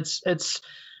songwriter. And it's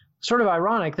sort of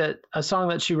ironic that a song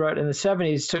that she wrote in the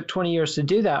 70s took 20 years to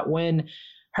do that, when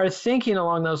her thinking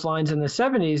along those lines in the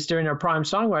 70s during her prime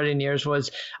songwriting years was,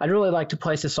 I'd really like to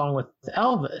place a song with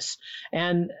Elvis.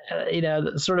 And,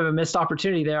 sort of a missed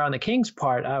opportunity there on the King's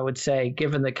part, I would say,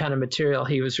 given the kind of material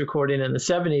he was recording in the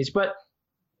 70s. But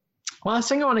last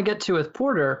thing I want to get to with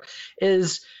Porter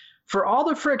is, for all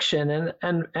the friction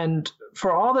and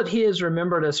for all that he is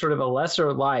remembered as sort of a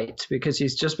lesser light because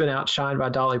he's just been outshined by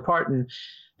Dolly Parton,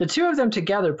 the two of them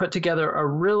together put together a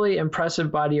really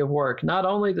impressive body of work, not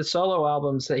only the solo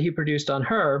albums that he produced on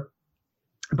her,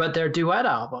 but their duet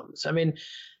albums. I mean,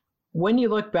 when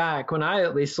I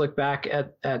at least look back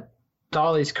at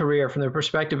Dolly's career from the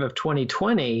perspective of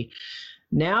 2020,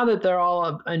 now that they're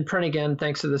all in print again,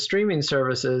 thanks to the streaming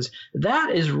services, that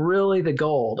is really the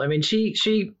gold. I mean,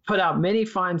 she put out many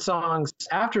fine songs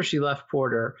after she left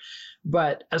Porter,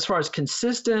 but as far as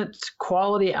consistent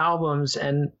quality albums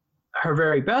and her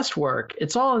very best work,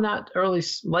 it's all in that late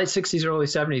 60s, early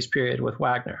 70s period with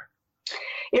Wagner.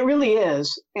 It really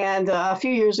is. And a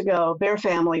few years ago, Bear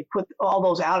Family put all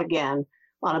those out again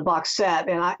on a box set,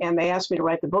 and they asked me to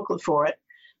write the booklet for it.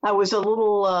 I was a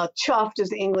little chuffed, as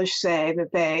the English say,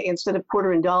 that they, instead of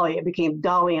Porter and Dolly, it became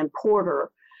Dolly and Porter.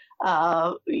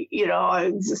 That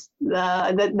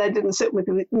didn't sit with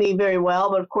me very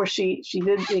well, but of course she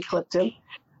did eclipse him.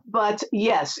 But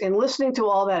yes, in listening to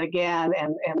all that again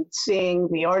and seeing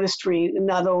the artistry,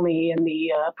 not only in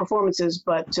the performances,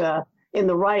 but in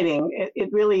the writing, it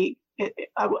really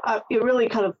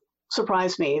kind of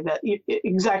surprised me that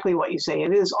exactly what you say.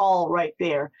 It is all right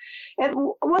there. And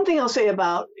one thing I'll say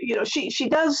about, she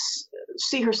does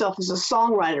see herself as a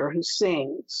songwriter who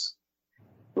sings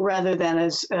rather than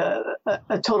as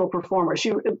a total performer.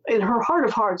 She, in her heart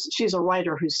of hearts, she's a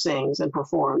writer who sings and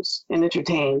performs and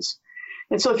entertains.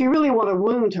 And so if you really want to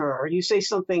wound her, you say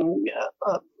something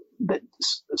that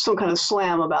some kind of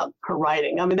slam about her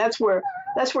writing. I mean, that's where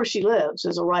she lives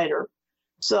as a writer.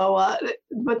 So,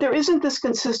 but there isn't this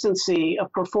consistency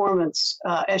of performance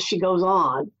as she goes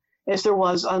on, as there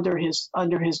was under his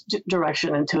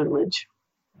direction and tutelage.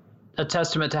 A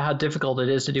testament to how difficult it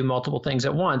is to do multiple things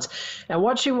at once. And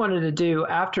what she wanted to do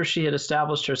after she had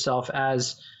established herself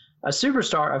as a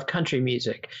superstar of country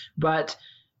music. But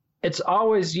it's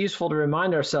always useful to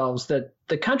remind ourselves that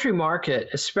the country market,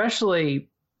 especially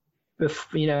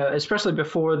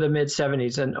before the mid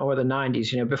 70s or the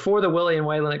 90s, before the Willie and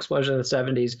Waylon explosion of the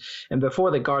 70s and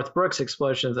before the Garth Brooks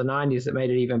explosion of the 90s that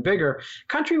made it even bigger,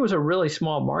 country was a really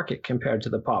small market compared to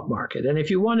the pop market. And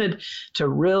if you wanted to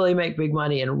really make big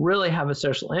money and really have a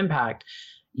social impact,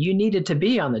 you needed to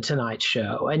be on the Tonight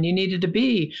Show, and you needed to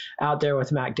be out there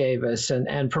with Mac Davis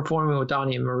and performing with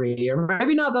Donnie and Marie, or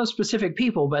maybe not those specific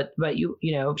people, but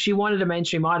she wanted a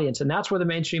mainstream audience, and that's where the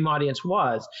mainstream audience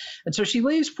was. And so she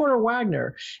leaves Porter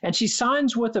Wagner, and she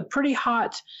signs with a pretty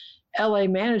hot LA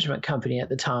management company at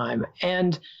the time.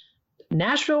 And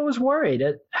Nashville was worried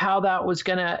at how that was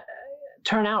going to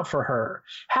turn out for her.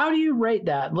 How do you rate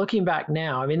that looking back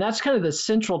now? I mean, that's kind of the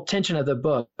central tension of the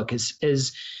book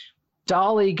is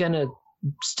Dolly going to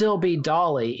still be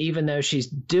Dolly, even though she's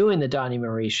doing the Donnie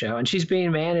Marie show, and she's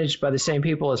being managed by the same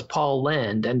people as Paul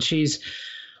Lynde, and she's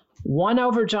won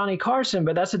over Johnny Carson,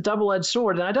 but that's a double-edged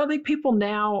sword. And I don't think people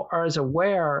now are as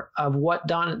aware of what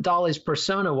Dolly's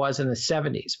persona was in the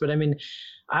 70s. But I mean,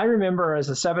 I remember as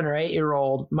a 7 or 8 year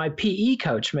old, my PE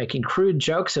coach making crude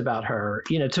jokes about her,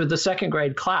 to the second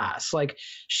grade class. Like,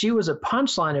 she was a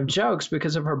punchline of jokes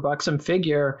because of her buxom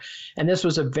figure. And this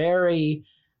was a very,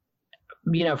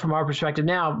 from our perspective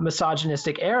now,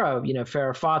 misogynistic era.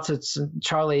 Farrah Fawcett's and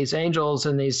Charlie's Angels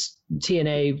and these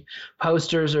TNA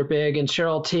posters are big, and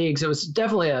Cheryl Tiegs. It was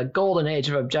definitely a golden age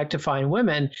of objectifying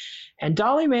women. And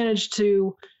Dolly managed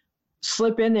to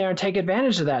slip in there and take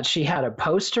advantage of that. She had a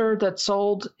poster that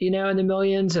sold, in the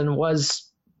millions and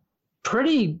was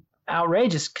pretty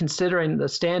outrageous considering the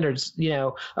standards,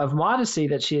 of modesty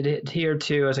that she had adhered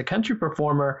to as a country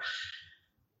performer.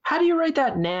 How do you rate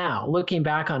that now, looking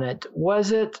back on it?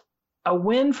 Was it a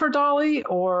win for Dolly?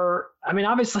 Or, I mean,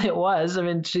 obviously it was. I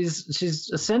mean, she's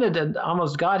ascended to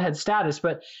almost godhead status,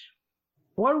 but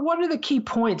What are the key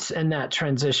points in that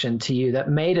transition to you that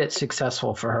made it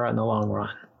successful for her in the long run?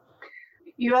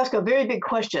 You ask a very big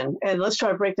question, and let's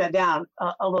try to break that down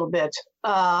a little bit.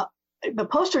 The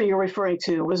poster you're referring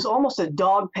to was almost a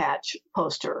dog patch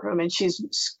poster. I mean, she's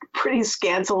pretty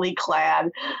scantily clad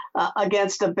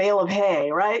against a bale of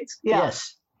hay, right? Yeah.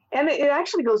 Yes. And it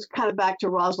actually goes kind of back to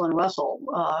Rosalind Russell,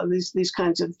 these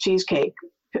kinds of cheesecake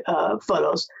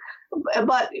photos.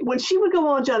 But when she would go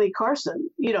on Johnny Carson,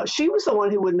 she was the one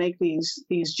who would make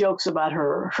these jokes about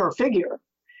her figure.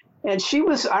 And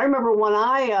I remember when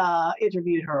I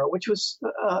interviewed her, which was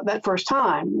that first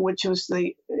time,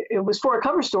 it was for a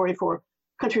cover story for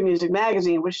Country Music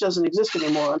Magazine, which doesn't exist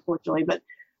anymore, unfortunately. But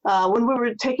when we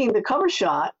were taking the cover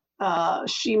shot,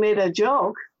 she made a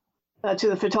joke to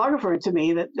the photographer and to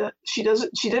me that she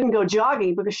didn't go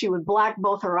jogging because she would black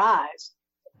both her eyes.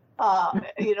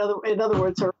 In other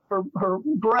words, her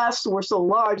breasts were so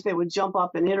large they would jump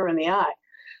up and hit her in the eye.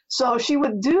 So she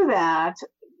would do that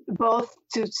both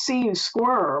to see you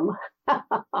squirm,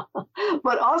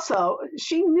 but also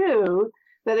she knew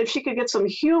that if she could get some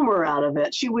humor out of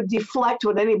it, she would deflect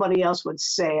what anybody else would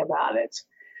say about it.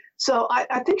 So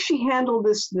I think she handled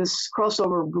this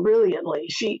crossover brilliantly.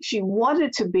 She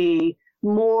wanted to be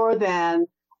more than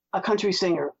a country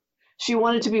singer. She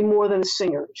wanted to be more than a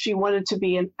singer. She wanted to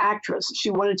be an actress. She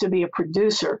wanted to be a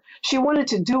producer. She wanted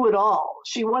to do it all.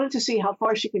 She wanted to see how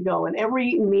far she could go in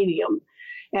every medium.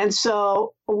 And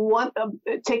so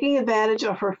taking advantage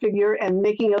of her figure and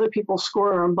making other people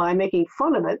squirm by making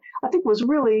fun of it, I think was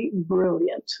really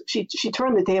brilliant. She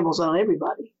turned the tables on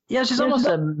everybody. Yeah, she's almost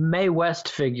a Mae West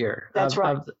figure of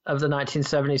the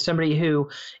 1970s, somebody who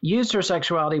used her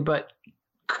sexuality but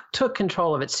took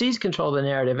control of it, seized control of the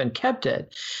narrative and kept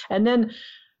it. And then,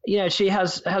 she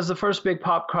has the first big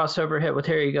pop crossover hit with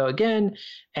Here You Go Again,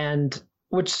 and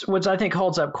which I think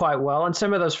holds up quite well. And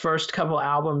some of those first couple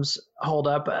albums hold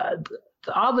up.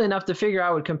 Oddly enough, the figure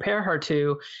I would compare her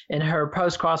to in her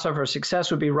post-crossover success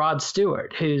would be Rod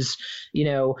Stewart, whose,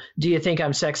 Do You Think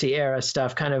I'm Sexy era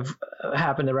stuff kind of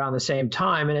happened around the same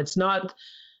time. And it's not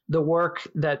the work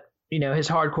that, his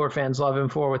hardcore fans love him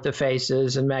for with The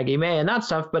Faces and Maggie May and that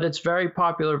stuff, but it's very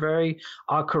popular, very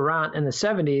au courant in the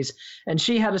 70s. And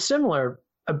she had a similar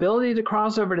ability to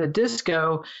cross over to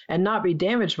disco and not be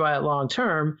damaged by it long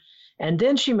term. And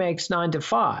then she makes 9 to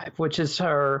 5, which is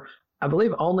her, I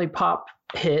believe, only pop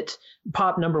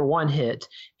number one hit,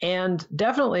 and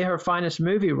definitely her finest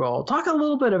movie role. Talk a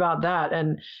little bit about that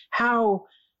and how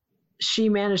she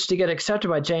managed to get accepted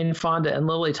by Jane Fonda and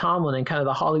Lily Tomlin in kind of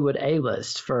the Hollywood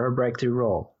A-list for her breakthrough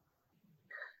role.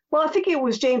 Well, I think it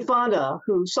was Jane Fonda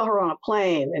who saw her on a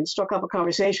plane and struck up a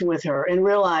conversation with her and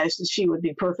realized that she would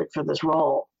be perfect for this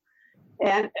role.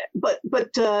 But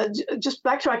just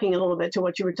backtracking a little bit to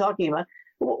what you were talking about,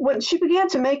 when she began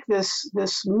to make this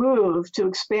move to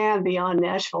expand beyond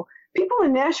Nashville, people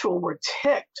in Nashville were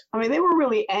ticked. I mean, they were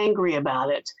really angry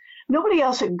about it. Nobody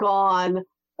else had gone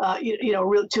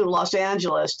to Los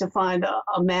Angeles to find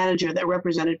a manager that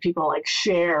represented people like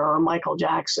Cher or Michael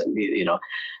Jackson.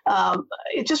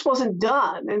 It just wasn't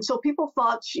done. And so people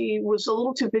thought she was a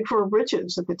little too big for her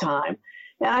britches at the time.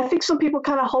 And I think some people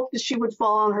kind of hoped that she would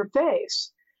fall on her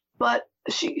face. But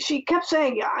she kept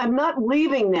saying, I'm not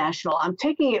leaving Nashville. I'm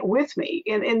taking it with me.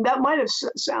 And that might have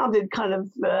sounded kind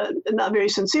of not very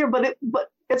sincere, but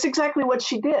it's exactly what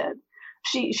she did.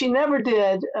 She never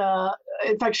did.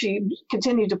 In fact, she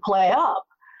continued to play up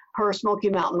her Smoky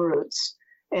Mountain roots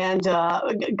and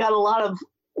got a lot of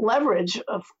leverage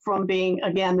from being,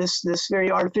 again, this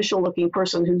very artificial looking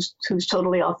person who's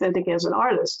totally authentic as an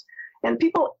artist. And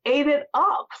people ate it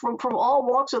up from all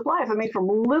walks of life. I mean, from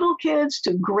little kids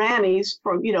to grannies,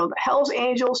 from Hell's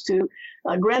Angels to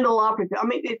Grand Ole Opry. I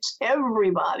mean, it's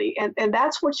everybody, and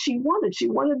that's what she wanted. She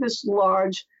wanted this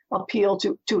large appeal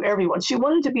to everyone. She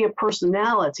wanted to be a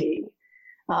personality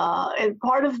and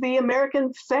part of the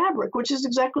American fabric, which is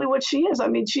exactly what she is. I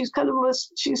mean, she's kind of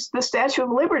she's the Statue of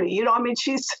Liberty. I mean,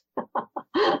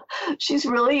 she's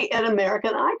really an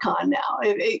American icon now.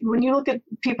 When you look at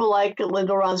people like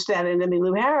Linda Ronstadt and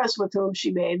Emmylou Harris, with whom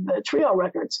she made the trio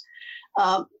records,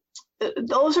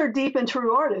 those are deep and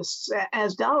true artists,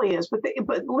 as Dolly is.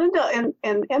 But Linda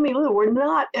and Emmylou were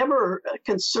not ever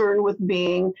concerned with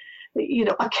being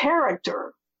a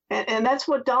character. And that's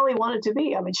what Dolly wanted to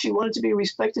be. I mean, she wanted to be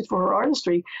respected for her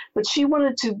artistry, but she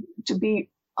wanted to be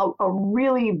a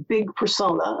really big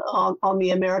persona on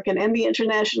the American and the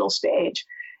international stage.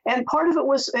 And part of it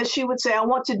was, as she would say, I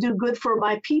want to do good for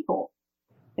my people.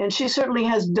 And she certainly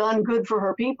has done good for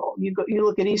her people. You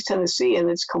look at East Tennessee, and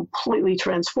it's completely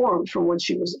transformed from when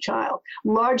she was a child,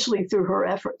 largely through her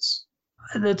efforts.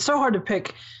 It's so hard to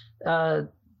pick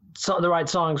the right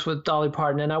songs with Dolly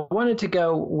Parton, and I wanted to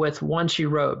go with one she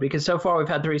wrote, because so far we've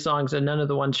had 3 songs and none of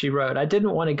the ones she wrote. I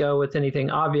didn't want to go with anything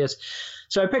obvious,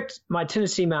 so I picked My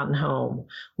Tennessee Mountain Home,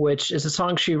 which is a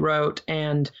song she wrote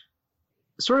and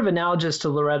sort of analogous to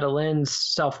Loretta Lynn's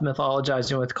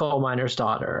self-mythologizing with Coal Miner's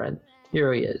Daughter. And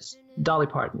here he is, Dolly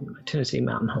Parton, My Tennessee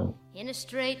Mountain Home. In a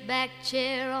straight back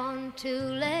chair on 2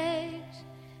 legs,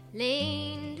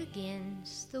 leaned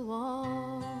against the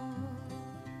wall.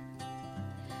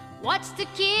 Watch the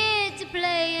kids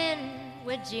playing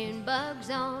with June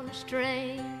bugs on a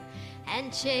string,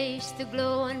 and chase the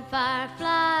glowing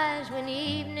fireflies when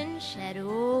evening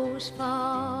shadows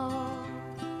fall.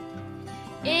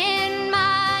 In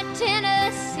my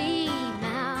Tennessee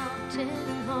mountain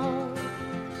home,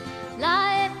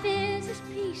 life is as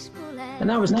peaceful as... And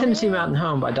that was Tennessee Mountain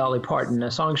Home by Dolly Parton, a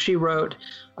song she wrote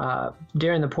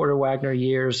during the Porter Wagoner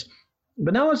years.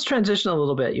 But now let's transition a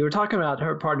little bit. You were talking about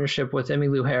her partnership with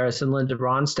Emmylou Harris and Linda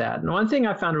Ronstadt. And one thing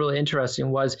I found really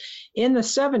interesting was in the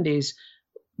 70s,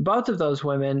 both of those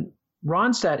women,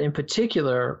 Ronstadt in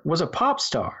particular, was a pop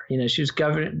star. You know, she was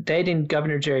dating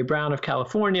Governor Jerry Brown of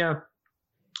California,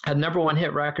 had #1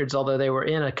 hit records, although they were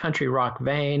in a country rock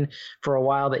vein. For a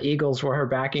while, the Eagles were her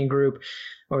backing group,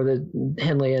 or the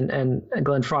Henley and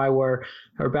Glenn Frey were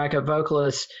her backup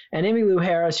vocalists. And Emmylou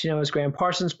Harris, was Graham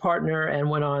Parsons' partner and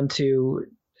went on to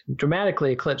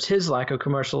dramatically eclipse his lack of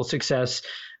commercial success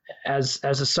as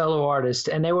a solo artist.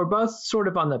 And they were both sort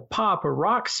of on the pop or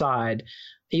rock side,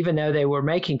 even though they were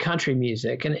making country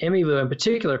music. And Emmylou in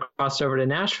particular crossed over to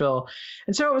Nashville.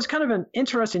 And so it was kind of an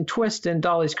interesting twist in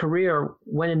Dolly's career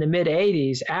when in the mid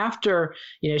 80s, after,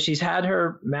 she's had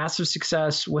her massive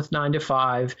success with 9 to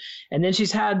 5, and then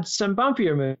she's had some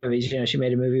bumpier movies. She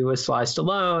made a movie with Sly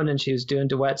Stallone, and she was doing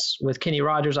duets with Kenny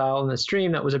Rogers, Isle in the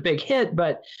Stream. That was a big hit.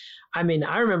 But I mean,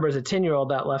 I remember as a 10-year-old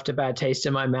that left a bad taste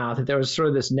in my mouth, that there was sort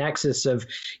of this nexus of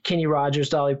Kenny Rogers,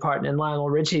 Dolly Parton, and Lionel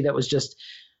Richie that was just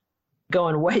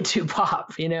going way too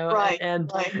pop, right, and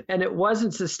right. And it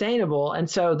wasn't sustainable. And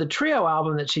so the trio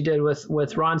album that she did with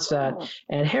Ronstadt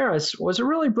and Harris was a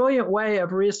really brilliant way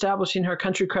of reestablishing her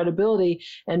country credibility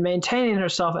and maintaining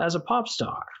herself as a pop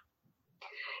star.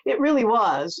 It really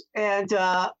was. And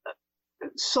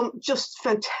some just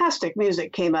fantastic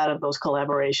music came out of those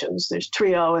collaborations. There's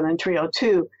Trio and then Trio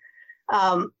 2.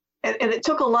 And it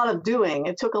took a lot of doing.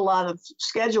 It took a lot of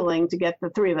scheduling to get the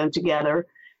 3 of them together.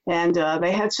 And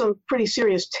they had some pretty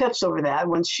serious tiffs over that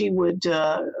when she would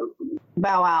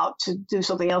bow out to do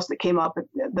something else that came up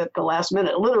at the last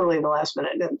minute, literally the last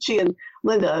minute. And she and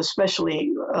Linda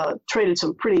especially traded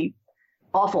some pretty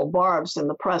awful barbs in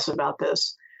the press about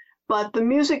this. But the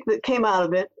music that came out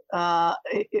of it,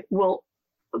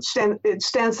 it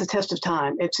stands the test of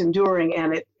time. It's enduring,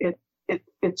 and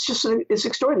it's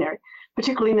extraordinary.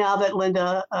 Particularly now that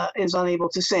Linda is unable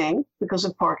to sing because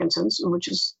of Parkinson's, which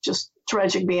is just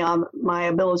tragic beyond my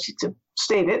ability to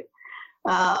state it.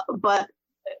 But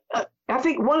I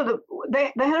think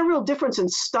they had a real difference in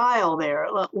style there.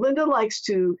 Linda likes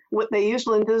to, they used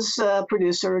Linda's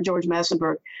producer, George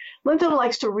Massenburg. Linda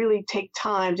likes to really take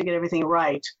time to get everything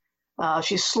right.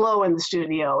 She's slow in the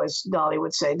studio, as Dolly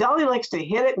would say. Dolly likes to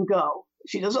hit it and go.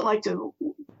 She doesn't like to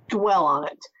dwell on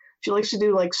it. She likes to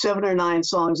do like 7 or 9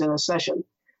 songs in a session.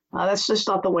 That's just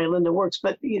not the way Linda works.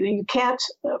 But you can't,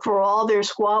 for all their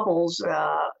squabbles,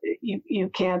 you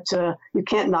can't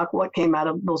knock what came out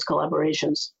of those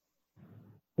collaborations.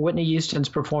 Whitney Houston's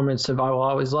performance of "I Will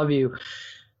Always Love You"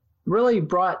 really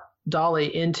brought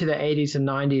Dolly into the 80s and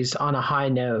 90s on a high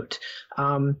note.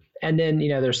 And then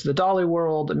there's the Dolly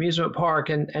World amusement park,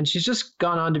 and she's just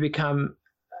gone on to become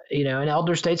an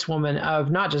elder stateswoman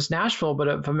of not just Nashville, but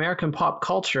of American pop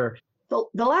culture.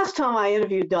 The last time I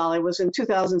interviewed Dolly was in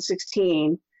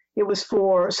 2016. It was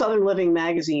for Southern Living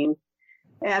magazine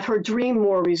at her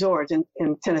Dreammore Resort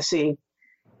in Tennessee.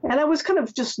 And I was kind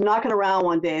of just knocking around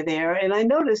one day there, and I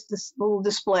noticed this little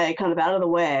display kind of out of the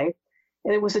way.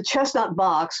 And it was a chestnut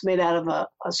box made out of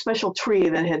a special tree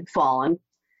that had fallen.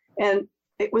 And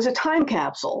it was a time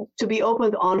capsule to be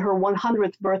opened on her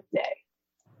 100th birthday.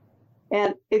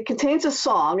 And it contains a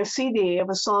song, a CD of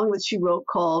a song that she wrote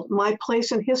called My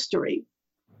Place in History.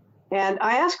 And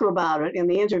I asked her about it in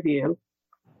the interview.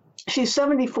 She's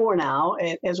 74 now,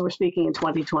 as we're speaking in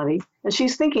 2020, and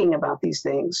she's thinking about these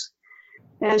things.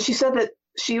 And she said that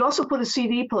she also put a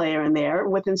CD player in there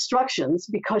with instructions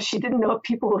because she didn't know if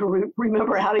people would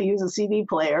remember how to use a CD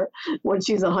player when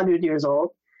she's 100 years old.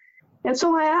 And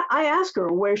so I asked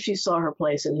her where she saw her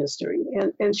place in history.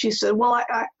 And she said, well,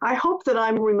 I hope that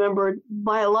I'm remembered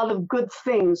by a lot of good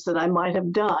things that I might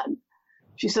have done.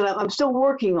 She said, I'm still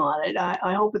working on it.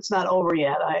 I hope it's not over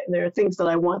yet. There are things that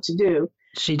I want to do.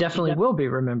 she definitely will be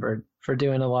remembered for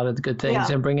doing a lot of the good things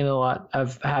and bringing a lot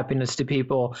of happiness to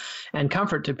people and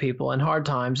comfort to people in hard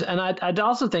times. And I'd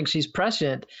also think she's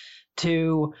prescient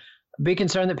to be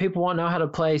concerned that people won't know how to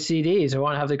play CDs or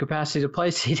won't have the capacity to play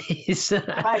CDs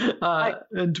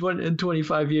in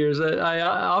 25 years. I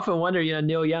often wonder,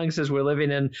 Neil Young says we're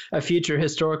living in a future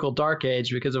historical dark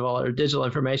age because of all our digital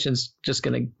information's just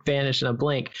going to vanish in a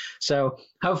blink. So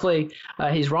hopefully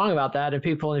he's wrong about that, and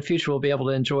people in the future will be able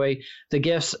to enjoy the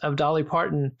gifts of Dolly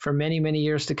Parton for many, many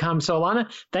years to come. So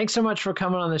Alana, thanks so much for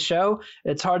coming on the show.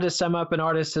 It's hard to sum up an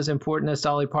artist as important as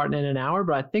Dolly Parton in an hour,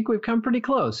 but I think we've come pretty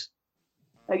close.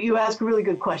 You ask really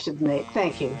good questions, Nate.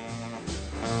 Thank you.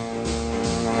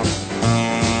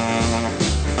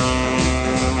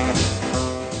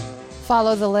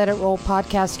 Follow the Let It Roll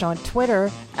podcast on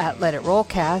Twitter at Let It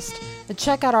Rollcast, and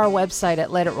check out our website at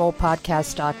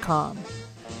letitrollpodcast.com.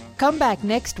 Come back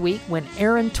next week when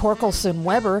Aaron Torkelson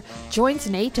Weber joins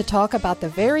Nate to talk about the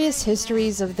various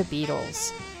histories of the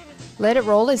Beatles. Let It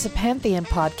Roll is a Pantheon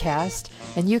podcast,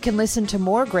 and you can listen to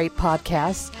more great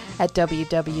podcasts at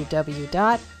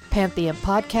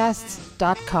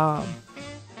www.pantheonpodcasts.com.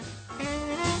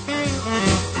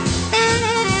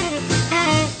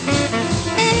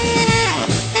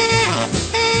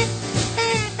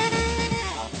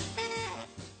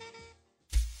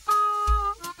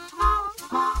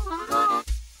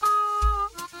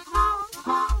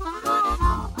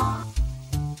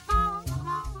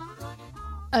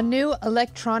 A new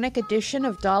electronic edition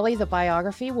of Dolly the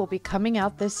Biography will be coming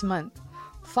out this month.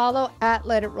 Follow at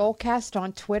Let It Rollcast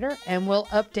on Twitter, and we'll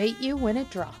update you when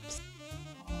it drops.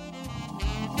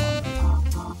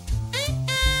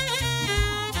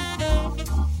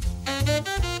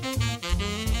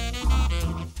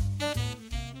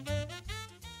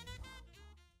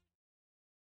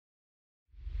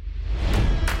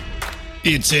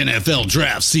 It's NFL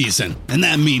draft season, and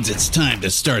that means it's time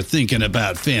to start thinking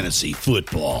about fantasy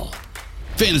football.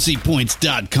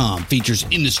 FantasyPoints.com features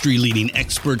industry-leading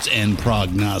experts and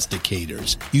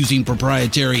prognosticators using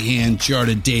proprietary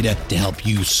hand-charted data to help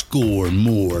you score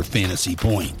more fantasy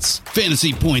points.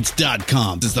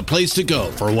 FantasyPoints.com is the place to go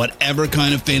for whatever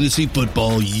kind of fantasy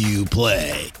football you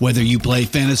play. Whether you play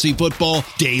fantasy football,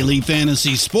 daily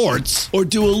fantasy sports, or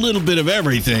do a little bit of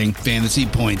everything, Fantasy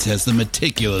Points has the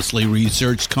meticulously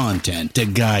researched content to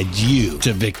guide you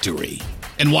to victory.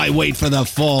 And why wait for the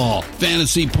fall?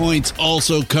 Fantasy Points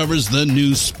also covers the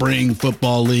new spring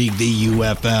football league, the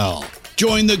UFL.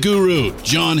 Join the guru,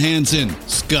 John Hansen,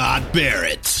 Scott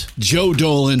Barrett, Joe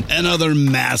Dolan, and other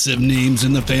massive names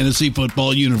in the fantasy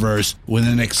football universe with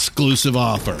an exclusive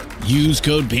offer. Use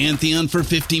code Pantheon for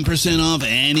 15% off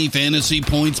any Fantasy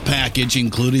Points package,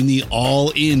 including the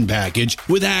all-in package,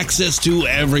 with access to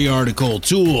every article,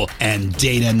 tool, and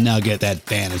data nugget that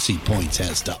Fantasy Points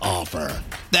has to offer.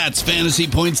 That's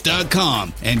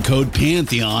FantasyPoints.com and code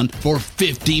Pantheon for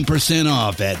 15%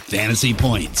 off at Fantasy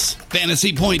Points.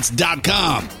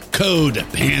 FantasyPoints.com, code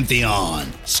Pantheon.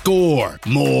 Score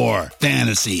more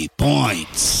fantasy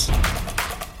points.